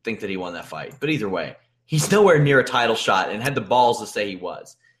think that he won that fight. But either way, he's nowhere near a title shot and had the balls to say he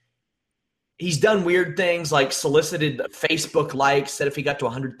was. He's done weird things like solicited Facebook likes, said if he got to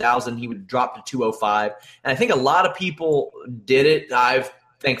 100,000, he would drop to 205. And I think a lot of people did it. I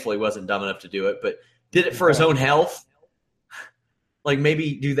thankfully wasn't dumb enough to do it, but did it for his own health. Like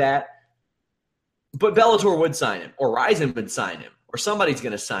maybe do that. But Bellator would sign him, or Rizin would sign him, or somebody's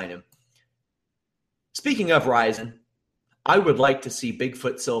going to sign him. Speaking of Rizin, I would like to see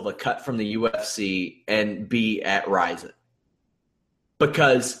Bigfoot Silva cut from the UFC and be at Rizin.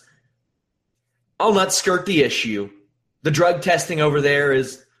 Because I'll not skirt the issue. The drug testing over there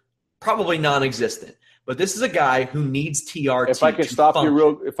is probably non-existent. But this is a guy who needs TRT. If I could stop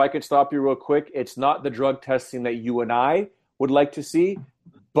you real quick, it's not the drug testing that you and I would like to see.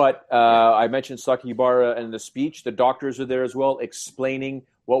 But I mentioned Sakakibara in the speech. The doctors are there as well, explaining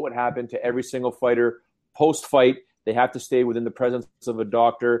what would happen to every single fighter post-fight. They have to stay within the presence of a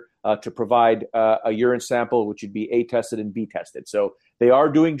doctor to provide a urine sample, which would be A tested and B tested. So they are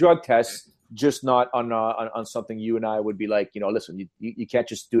doing drug tests, just not on something you and I would be like, listen, you can't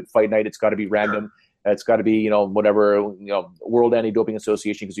just do it fight night. It's got to be random. Sure. It's got to be, whatever, World Anti-Doping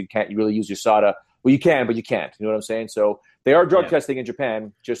Association, because you can't really use USADA. Well, you can, but you can't. You know what I'm saying? So they are drug testing in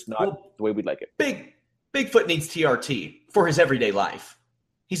Japan, just not the way we'd like it. Bigfoot needs TRT for his everyday life.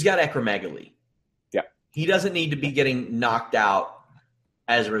 He's got acromegaly. Yeah. He doesn't need to be getting knocked out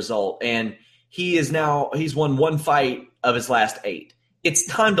as a result. And he's won 1 fight of his last 8. It's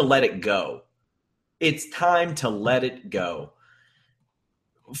time to let it go. It's time to let it go.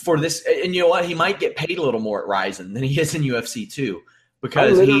 For this, and you know what? He might get paid a little more at Rizin than he is in UFC too,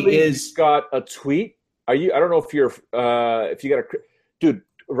 because he got a tweet. I don't know if you got a dude.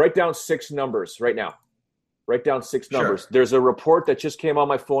 Write down 6 numbers right now. Write down 6 numbers. Sure. There's a report that just came on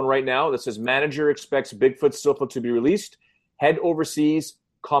my phone right now that says manager expects Bigfoot Silva to be released. Head overseas.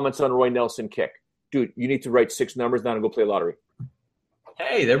 Comments on Roy Nelson kick. Dude, you need to write 6 numbers down and go play lottery.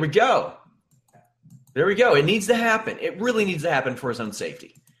 Hey, there we go. There we go. It needs to happen. It really needs to happen for his own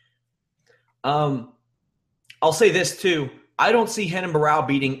safety. I'll say this too. I don't see Renan Barão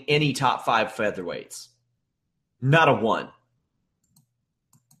beating any top 5 featherweights. Not a one.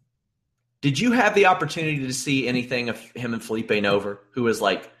 Did you have the opportunity to see anything of him and Felipe Nover, who is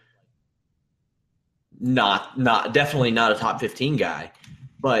like definitely not a top 15 guy,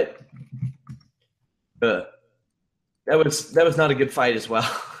 but that was not a good fight as well.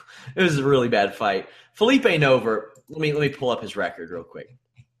 It was a really bad fight. Felipe Nover, let me pull up his record real quick.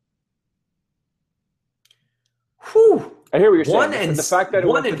 Whew. I hear what you're saying. The fact that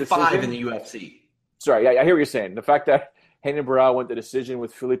 1-5 in the UFC. Sorry, I hear what you're saying. The fact that Renan Barão went the decision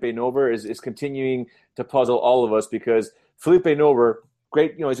with Felipe Nover is continuing to puzzle all of us, because Felipe Nover,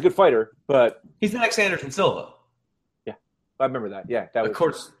 great, he's a good fighter, but he's the next Anderson Silva. Yeah, I remember that. Yeah, that was of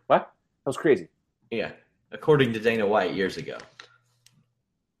course. What? That was crazy. Yeah, according to Dana White years ago.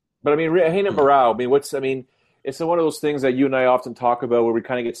 But Renan Barão. It's one of those things that you and I often talk about where we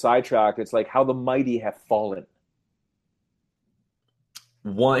kind of get sidetracked. It's like how the mighty have fallen.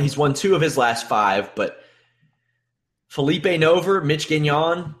 He's won 2 of his last 5, but Felipe Nover, Mitch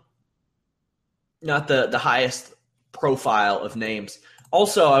Gagnon, not the highest profile of names.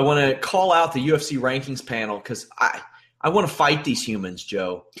 Also, I want to call out the UFC rankings panel because I want to fight these humans,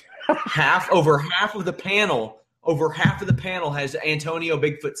 Joe. Over half of the panel has Antonio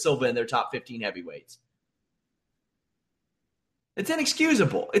Bigfoot Silva in their top 15 heavyweights. It's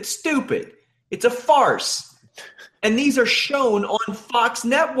inexcusable. It's stupid. It's a farce. And these are shown on Fox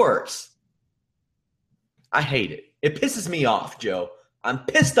networks. I hate it. It pisses me off, Joe. I'm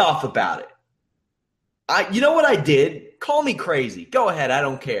pissed off about it. You know what I did? Call me crazy. Go ahead. I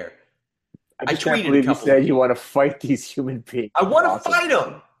don't care. I tweeted a couple. You said you want to fight these human beings. I want to fight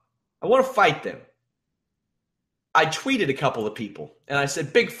them. I want to fight them. I tweeted a couple of people, and I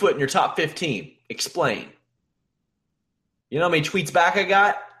said, Bigfoot in your top 15. Explain. You know how many tweets back I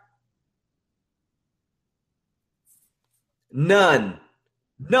got? None.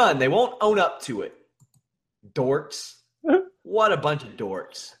 They won't own up to it. Dorks. What a bunch of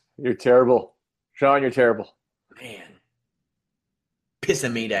dorks. You're terrible. Sean, you're terrible. Man.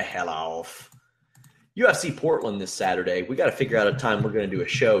 Pissing me the hell off. UFC Portland this Saturday. We got to figure out a time we're going to do a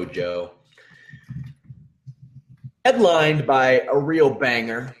show, Joe. Headlined by a real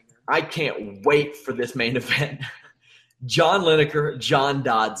banger. I can't wait for this main event. John Lineker, John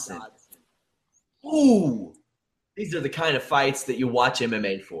Dodson. Ooh. These are the kind of fights that you watch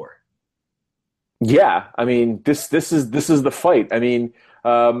MMA for. Yeah, I mean, this is the fight. I mean,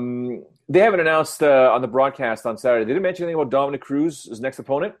 they haven't announced on the broadcast on Saturday. Did they mention anything about Dominic Cruz, his next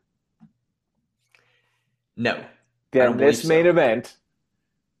opponent? No. Then this main event.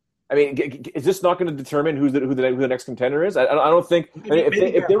 I mean, is this not going to determine who the next contender is? I don't think.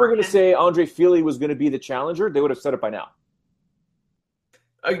 If they were going to say Andre Fili was going to be the challenger, they would have said it by now.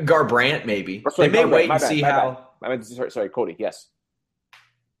 Garbrandt, maybe. They may wait and see how. Sorry, Cody. Yes.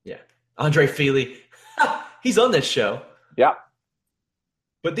 Yeah, Andre Fili. He's on this show. Yeah.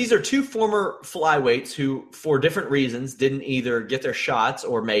 But these are two former flyweights who, for different reasons, didn't either get their shots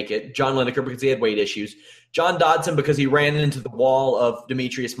or make it. John Lineker because he had weight issues. John Dodson because he ran into the wall of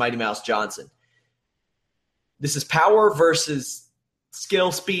Demetrius Mighty Mouse Johnson. This is power versus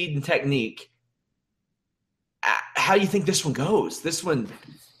skill, speed, and technique. How do you think this one goes? This one,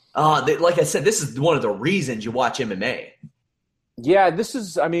 like I said, this is one of the reasons you watch MMA. Yeah, this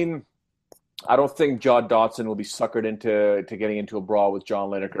is, I mean, I don't think John Dodson will be suckered into getting into a brawl with John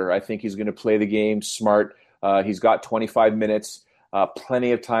Lineker. I think he's going to play the game smart. He's got 25 minutes,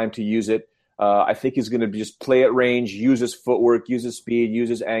 plenty of time to use it. I think he's going to just play at range, use his footwork, use his speed, use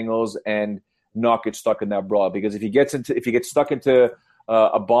his angles, and not get stuck in that brawl. Because if he gets stuck into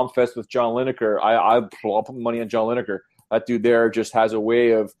a bomb fest with John Lineker, I'll put money on John Lineker. That dude there just has a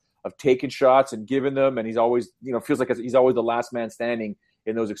way of taking shots and giving them, and he's always, feels like he's always the last man standing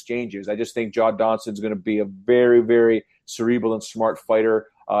in those exchanges. I just think John Dodson's going to be a very, very cerebral and smart fighter,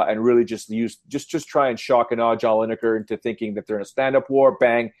 and really just try and shock and awe John Lineker into thinking that they're in a stand-up war.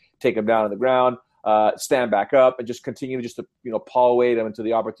 Bang, take him down on the ground, stand back up, and just continue to paw away at him until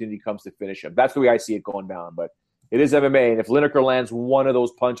the opportunity comes to finish him. That's the way I see it going down. But it is MMA, and if Lineker lands one of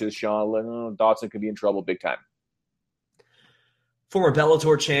those punches, Sean, Dodson could be in trouble big time. Former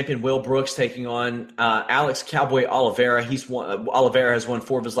Bellator champion Will Brooks taking on Alex Cowboy Oliveira. Oliveira has won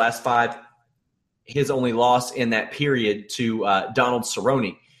 4 of his last 5. His only loss in that period to Donald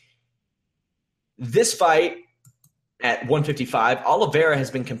Cerrone. This fight at 155, Oliveira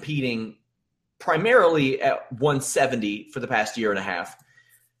has been competing primarily at 170 for the past year and a half.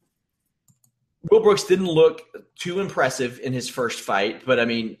 Will Brooks didn't look too impressive in his first fight, but I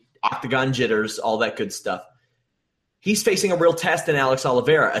mean, octagon jitters, all that good stuff. He's facing a real test in Alex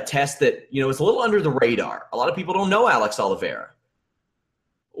Oliveira, a test that, is a little under the radar. A lot of people don't know Alex Oliveira.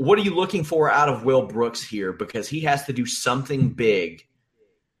 What are you looking for out of Will Brooks here? Because he has to do something big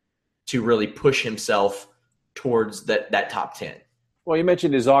to really push himself towards that top 10. Well, you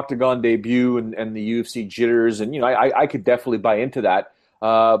mentioned his octagon debut and the UFC jitters, and I could definitely buy into that.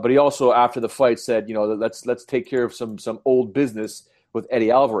 But he also, after the fight, said, let's take care of some old business with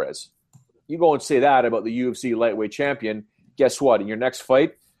Eddie Alvarez. You go and say that about the UFC lightweight champion. Guess what? In your next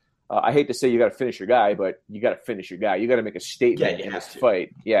fight, I hate to say you got to finish your guy, but you got to finish your guy. You got to make a statement in this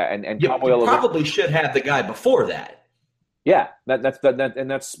fight. Yeah, and you probably should have the guy before that. Yeah,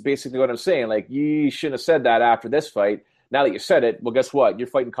 that's basically what I'm saying. Like, you shouldn't have said that after this fight. Now that you said it, well, guess what? You're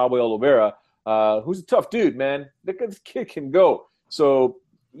fighting Cowboy Oliveira, who's a tough dude, man. This kid can go. So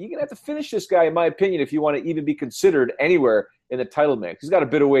you're going to have to finish this guy, in my opinion, if you want to even be considered anywhere in the title mix. He's got a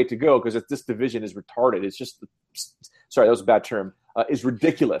bit of way to go because this division is retarded. It's just – sorry, that was a bad term. Is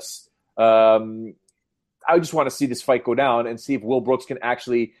ridiculous. I just want to see this fight go down and see if Will Brooks can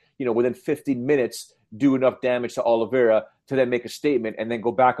actually, within 15 minutes do enough damage to Oliveira to then make a statement and then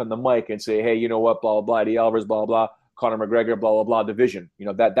go back on the mic and say, hey, you know what, blah, blah, blah, Eddie Alvarez, blah, blah. Conor McGregor, blah, blah, blah division.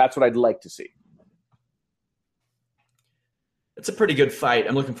 That's what I'd like to see. It's a pretty good fight.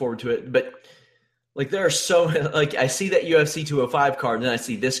 I'm looking forward to it. But, there are so – I see that UFC 205 card, and then I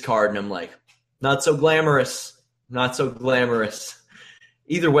see this card, and I'm like, not so glamorous. Not so glamorous.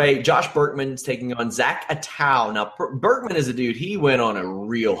 Either way, Josh Berkman's taking on Zach Atau. Now, Berkman is a dude. He went on a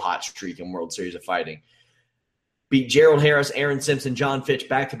real hot streak in World Series of Fighting. Beat Gerald Harris, Aaron Simpson, John Fitch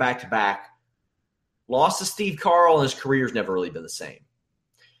back-to-back-to-back. Lost to Steve Carl, and his career's never really been the same.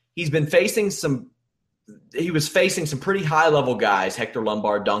 He was facing some pretty high-level guys, Hector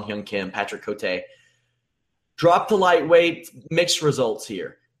Lombard, Dong Hyun Kim, Patrick Cote. Dropped to lightweight, mixed results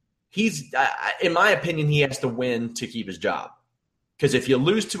here. In my opinion, he has to win to keep his job. Because if you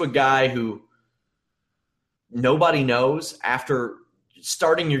lose to a guy who nobody knows after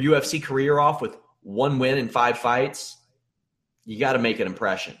starting your UFC career off with 1 win in 5 fights, you got to make an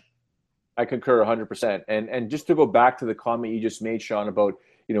impression. I concur 100%. And just to go back to the comment you just made, Sean, about,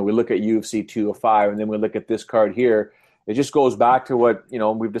 we look at UFC 205 and then we look at this card here. It just goes back to what,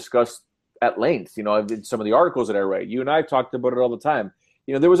 we've discussed at length, in some of the articles that I write. You and I talked about it all the time.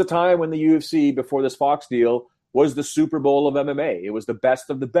 There was a time when the UFC, before this Fox deal, was the Super Bowl of MMA. It was the best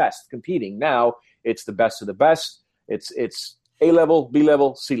of the best competing. Now it's the best of the best. It's A level, B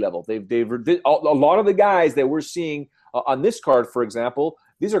level, C level. A lot of the guys that we're seeing on this card, for example,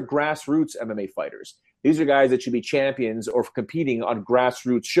 these are grassroots MMA fighters. These are guys that should be champions or competing on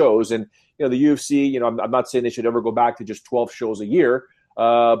grassroots shows. And the UFC, I'm not saying they should ever go back to just 12 shows a year,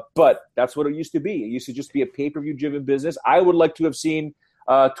 but that's what it used to be. It used to just be a pay-per-view driven business. I would like to have seen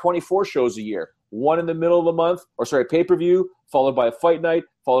 24 shows a year. One in the middle of the month, pay-per-view, followed by a fight night,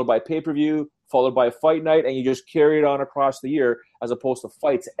 followed by pay-per-view, followed by a fight night, and you just carry it on across the year as opposed to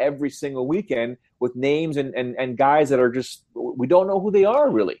fights every single weekend with names and guys that are just – we don't know who they are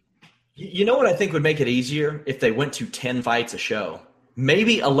really. You know what I think would make it easier? If they went to 10 fights a show.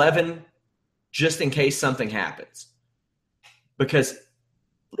 Maybe 11 just in case something happens. Because,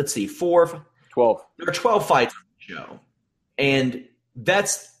 let's see, 12. There are 12 fights on the show. And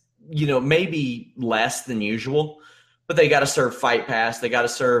that's – maybe less than usual, but they got to serve Fight Pass. They got to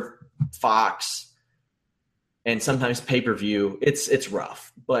serve Fox and sometimes pay-per-view. It's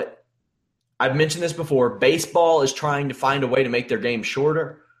rough, but I've mentioned this before. Baseball is trying to find a way to make their game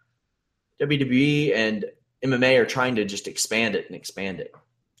shorter. WWE and MMA are trying to just expand it.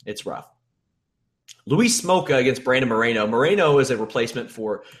 It's rough. Luis Smolka against Brandon Moreno. Moreno is a replacement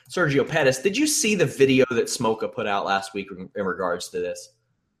for Sergio Pettis. Did you see the video that Smolka put out last week in regards to this?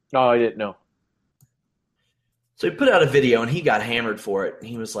 No, I didn't know. So he put out a video, and he got hammered for it.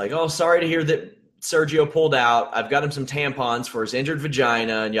 He was like, sorry to hear that Sergio pulled out. I've got him some tampons for his injured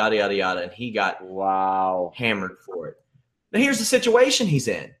vagina and yada, yada, yada. And he got hammered for it. Now, here's the situation he's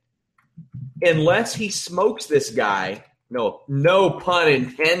in. Unless he smokes this guy, no pun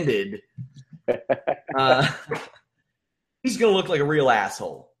intended, he's going to look like a real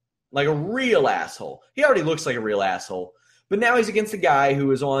asshole. Like a real asshole. He already looks like a real asshole. But now he's against a guy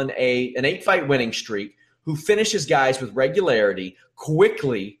who is on an 8-fight winning streak, who finishes guys with regularity,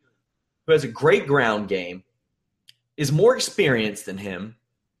 quickly, who has a great ground game, is more experienced than him.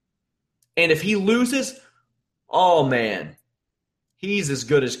 And if he loses, oh, man, he's as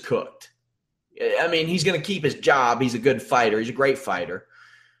good as cooked. I mean, he's going to keep his job. He's a good fighter. He's a great fighter.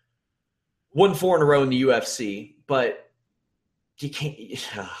 Won 4 in a row in the UFC, but you can't –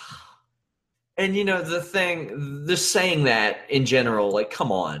 and, the thing – just saying that in general, like,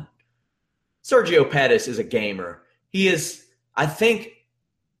 come on. Sergio Pettis is a gamer. He is – I think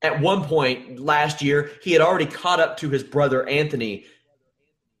at one point last year, he had already caught up to his brother Anthony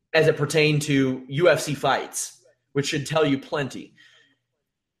as it pertained to UFC fights, which should tell you plenty.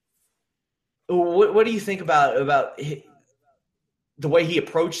 What do you think about the way he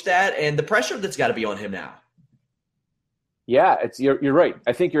approached that and the pressure that's got to be on him now? Yeah, you're right.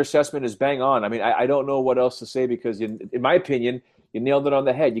 I think your assessment is bang on. I mean, I don't know what else to say because, in my opinion, you nailed it on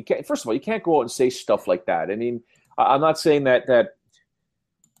the head. First of all, you can't go out and say stuff like that. I mean, I'm not saying that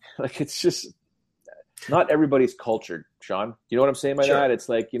like it's just not everybody's cultured, Sean. You know what I'm saying by that? It's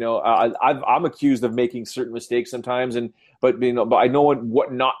like, I'm accused of making certain mistakes sometimes, but I know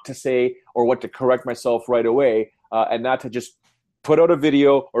what not to say or what to correct myself right away, and not to just put out a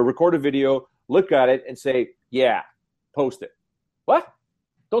video or record a video, look at it, and say, yeah, post it. What?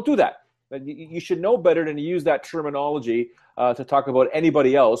 Don't do that. You should know better than to use that terminology to talk about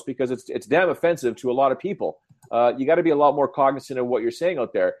anybody else because it's damn offensive to a lot of people. You got to be a lot more cognizant of what you're saying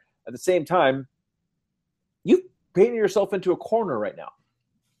out there. At the same time, you painted yourself into a corner right now.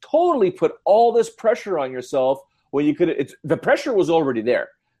 Totally put all this pressure on yourself when you could. The pressure was already there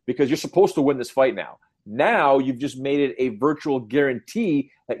because you're supposed to win this fight now. Now you've just made it a virtual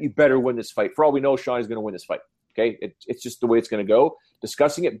guarantee that you better win this fight. For all we know, Sean is going to win this fight. Okay, it's just the way it's going to go.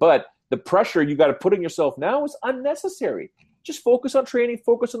 Discussing it, but the pressure you got to put on yourself now is unnecessary. Just focus on training,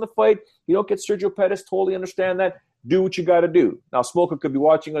 focus on the fight. You don't get Sergio Pettis. Totally understand that. Do what you got to do. Now, Smoker could be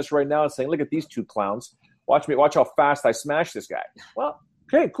watching us right now and saying, "Look at these two clowns. Watch me. Watch how fast I smash this guy." Well,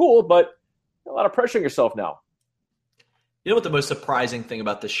 okay, cool, but a lot of pressure on yourself now. You know what the most surprising thing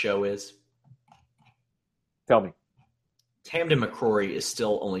about this show is? Tell me. Tamden McCrory is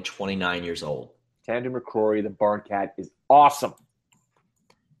still only 29 years old. Tamden McCrory, the Barn Cat, is awesome.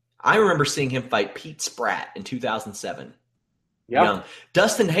 I remember seeing him fight Pete Spratt in 2007. Yeah. Young.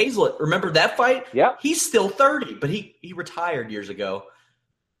 Dustin Hazlett, remember that fight? Yeah. He's still 30, but he retired years ago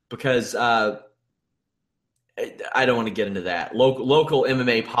because I don't want to get into that. Local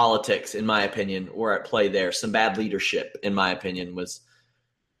MMA politics, in my opinion, were at play there. Some bad leadership, in my opinion, was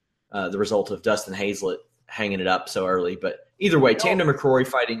the result of Dustin Hazlett hanging it up so early. But either way, Tamden McCrory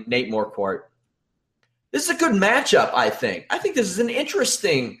fighting Nate Marquardt. This is a good matchup, I think. I think this is an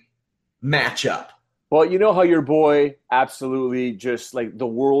interesting matchup. Well, you know how your boy absolutely just like the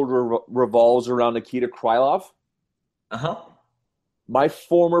world revolves around Nikita Krylov? Uh-huh. My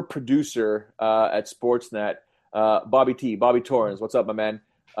former producer at Sportsnet, Bobby Torrens, what's up, my man?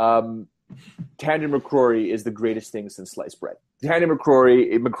 Tamden McCrory is the greatest thing since sliced bread. Tamden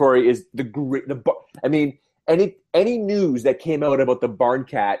McCrory is the great. I mean, any news that came out about the Barn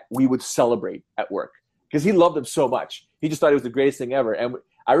Cat, we would celebrate at work because he loved him so much. He just thought it was the greatest thing ever. And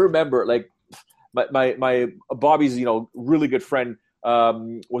I remember, like, my Bobby's really good friend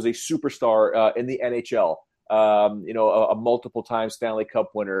was a superstar in the NHL. A multiple time Stanley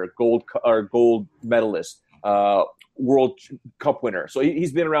Cup winner, gold medalist, World Cup winner. So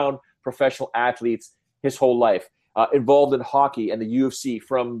he's been around professional athletes his whole life. Involved in hockey and the UFC,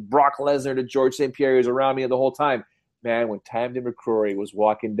 from Brock Lesnar to George St. Pierre. He was around me the whole time. Man, when Tamden McCrory was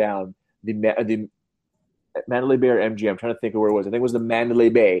walking down the Mandalay Bay or MG, I'm trying to think of where it was. I think it was the Mandalay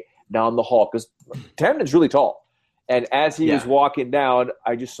Bay down the hall because Tamden's really tall. And as he was walking down,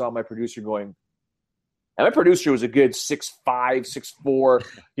 I just saw my producer going, and my producer was a good 6'5", 6'4",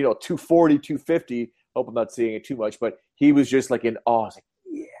 240, 250. Hope I'm not seeing it too much, but he was just like in awe. I was like,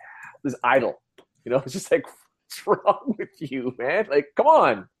 yeah, this idol. It's just like, what's wrong with you, man? Like, come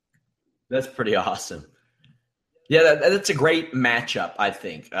on. That's pretty awesome. Yeah, that's a great matchup, I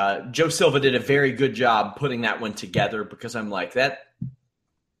think. Joe Silva did a very good job putting that one together because I'm like,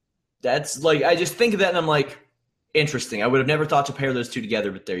 that's like, I just think of that and I'm like, interesting. I would have never thought to pair those two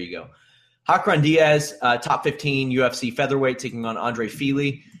together, but there you go. Hakran Diaz, top 15 UFC featherweight, taking on Andre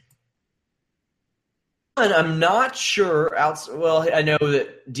Fili. And I'm not sure. Well, I know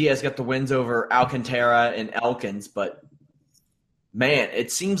that Diaz got the wins over Alcantara and Elkins, but man,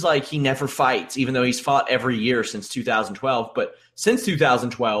 it seems like he never fights, even though he's fought every year since 2012. But since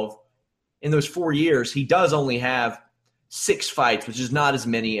 2012, in those 4 years, he does only have 6 fights, which is not as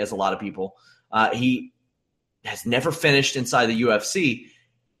many as a lot of people. He has never finished inside the UFC.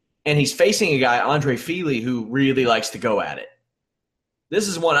 And he's facing a guy, Andre Fili, who really likes to go at it. This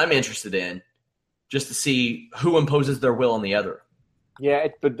is one I'm interested in, just to see who imposes their will on the other. Yeah,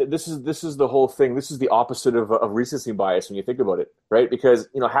 but this is the whole thing. This is the opposite of recency bias when you think about it, right? Because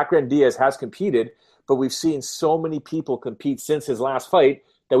Hakran Diaz has competed, but we've seen so many people compete since his last fight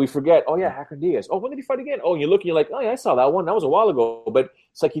that we forget. Oh yeah, Hakran Diaz. Oh, when did he fight again? Oh, and you look and you're like, oh yeah, I saw that one. That was a while ago. But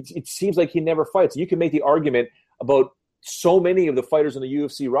it's like it seems like he never fights. You can make the argument about so many of the fighters on the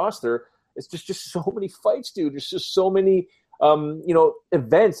UFC roster. It's just so many fights, dude. There's just so many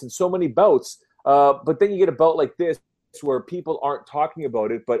events and so many bouts. But then you get a bout like this where people aren't talking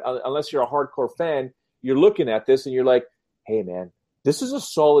about it, but unless you're a hardcore fan, you're looking at this and you're like, hey man, this is a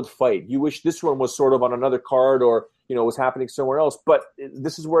solid fight. You wish this one was sort of on another card or was happening somewhere else, but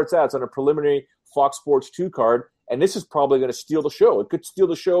this is where it's at. It's on a preliminary Fox Sports 2 card, and this is probably going to steal the show. It could steal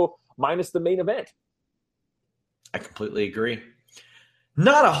the show minus the main event. I completely agree.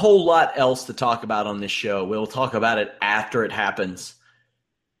 Not a whole lot else to talk about on this show. We'll talk about it after it happens.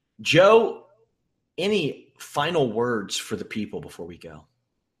 Joe, any final words for the people before we go?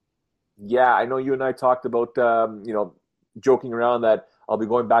 Yeah, I know you and I talked about, joking around that I'll be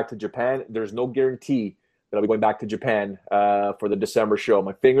going back to Japan. There's no guarantee that I'll be going back to Japan for the December show.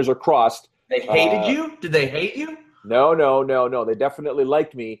 My fingers are crossed. They hated you? Did they hate you? No. They definitely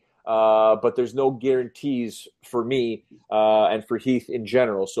liked me. But there's no guarantees for me and for Heath in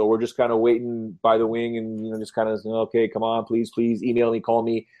general. So we're just kind of waiting by the wing and just kind of okay, come on, please email me, call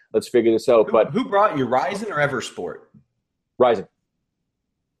me, let's figure this out. But who brought you, Rizin or Eversport? Rizin.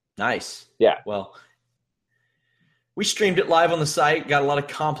 Nice. Yeah. Well, we streamed it live on the site. Got a lot of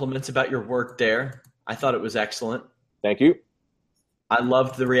compliments about your work there. I thought it was excellent. Thank you. I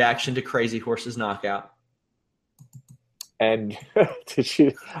loved the reaction to Crazy Horse's knockout. And it's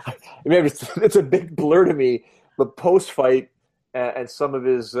a big blur to me, but post-fight and some of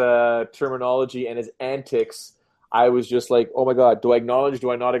his terminology and his antics, I was just like, oh my God, do I acknowledge?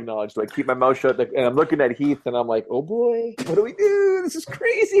 Do I not acknowledge? Do I keep my mouth shut? And I'm looking at Heath and I'm like, oh boy, what do we do? This is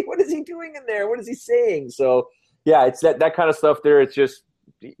crazy. What is he doing in there? What is he saying? So yeah, it's that kind of stuff there. It's just,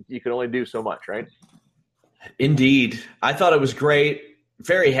 you can only do so much, right? Indeed. I thought it was great.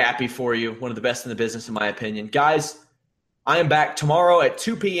 Very happy for you. One of the best in the business, in my opinion. Guys, I am back tomorrow at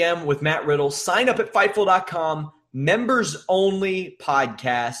 2 p.m. with Matt Riddle. Sign up at Fightful.com. Members only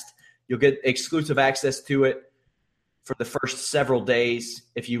podcast. You'll get exclusive access to it for the first several days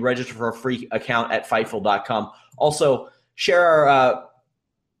if you register for a free account at Fightful.com. Also, share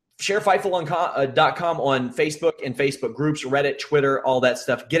Fightful.com on Facebook and Facebook groups, Reddit, Twitter, all that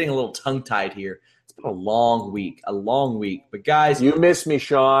stuff. Getting a little tongue-tied here. It's been a long week. But guys, you miss me,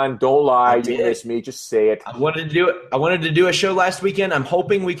 Sean. Don't lie. You miss me. Just say it. I wanted to do a show last weekend. I'm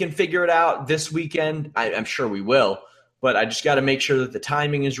hoping we can figure it out this weekend. I'm sure we will, but I just got to make sure that the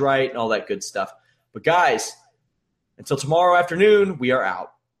timing is right and all that good stuff. But guys, until tomorrow afternoon, we are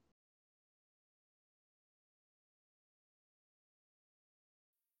out.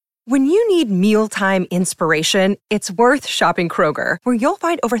 When you need mealtime inspiration, it's worth shopping Kroger, where you'll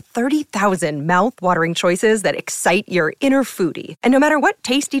find over 30,000 mouth-watering choices that excite your inner foodie. And no matter what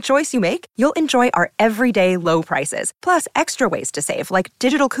tasty choice you make, you'll enjoy our everyday low prices, plus extra ways to save, like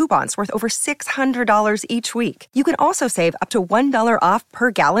digital coupons worth over $600 each week. You can also save up to $1 off per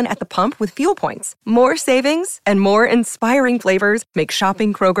gallon at the pump with fuel points. More savings and more inspiring flavors make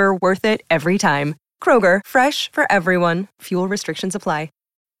shopping Kroger worth it every time. Kroger, fresh for everyone. Fuel restrictions apply.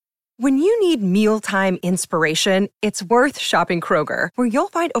 When you need mealtime inspiration, it's worth shopping Kroger, where you'll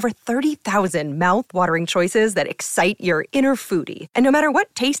find over 30,000 mouth-watering choices that excite your inner foodie. And no matter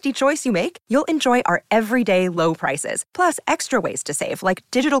what tasty choice you make, you'll enjoy our everyday low prices, plus extra ways to save, like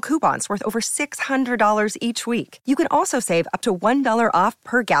digital coupons worth over $600 each week. You can also save up to $1 off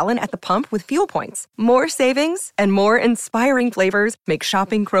per gallon at the pump with fuel points. More savings and more inspiring flavors make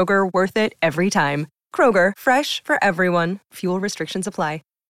shopping Kroger worth it every time. Kroger, fresh for everyone. Fuel restrictions apply.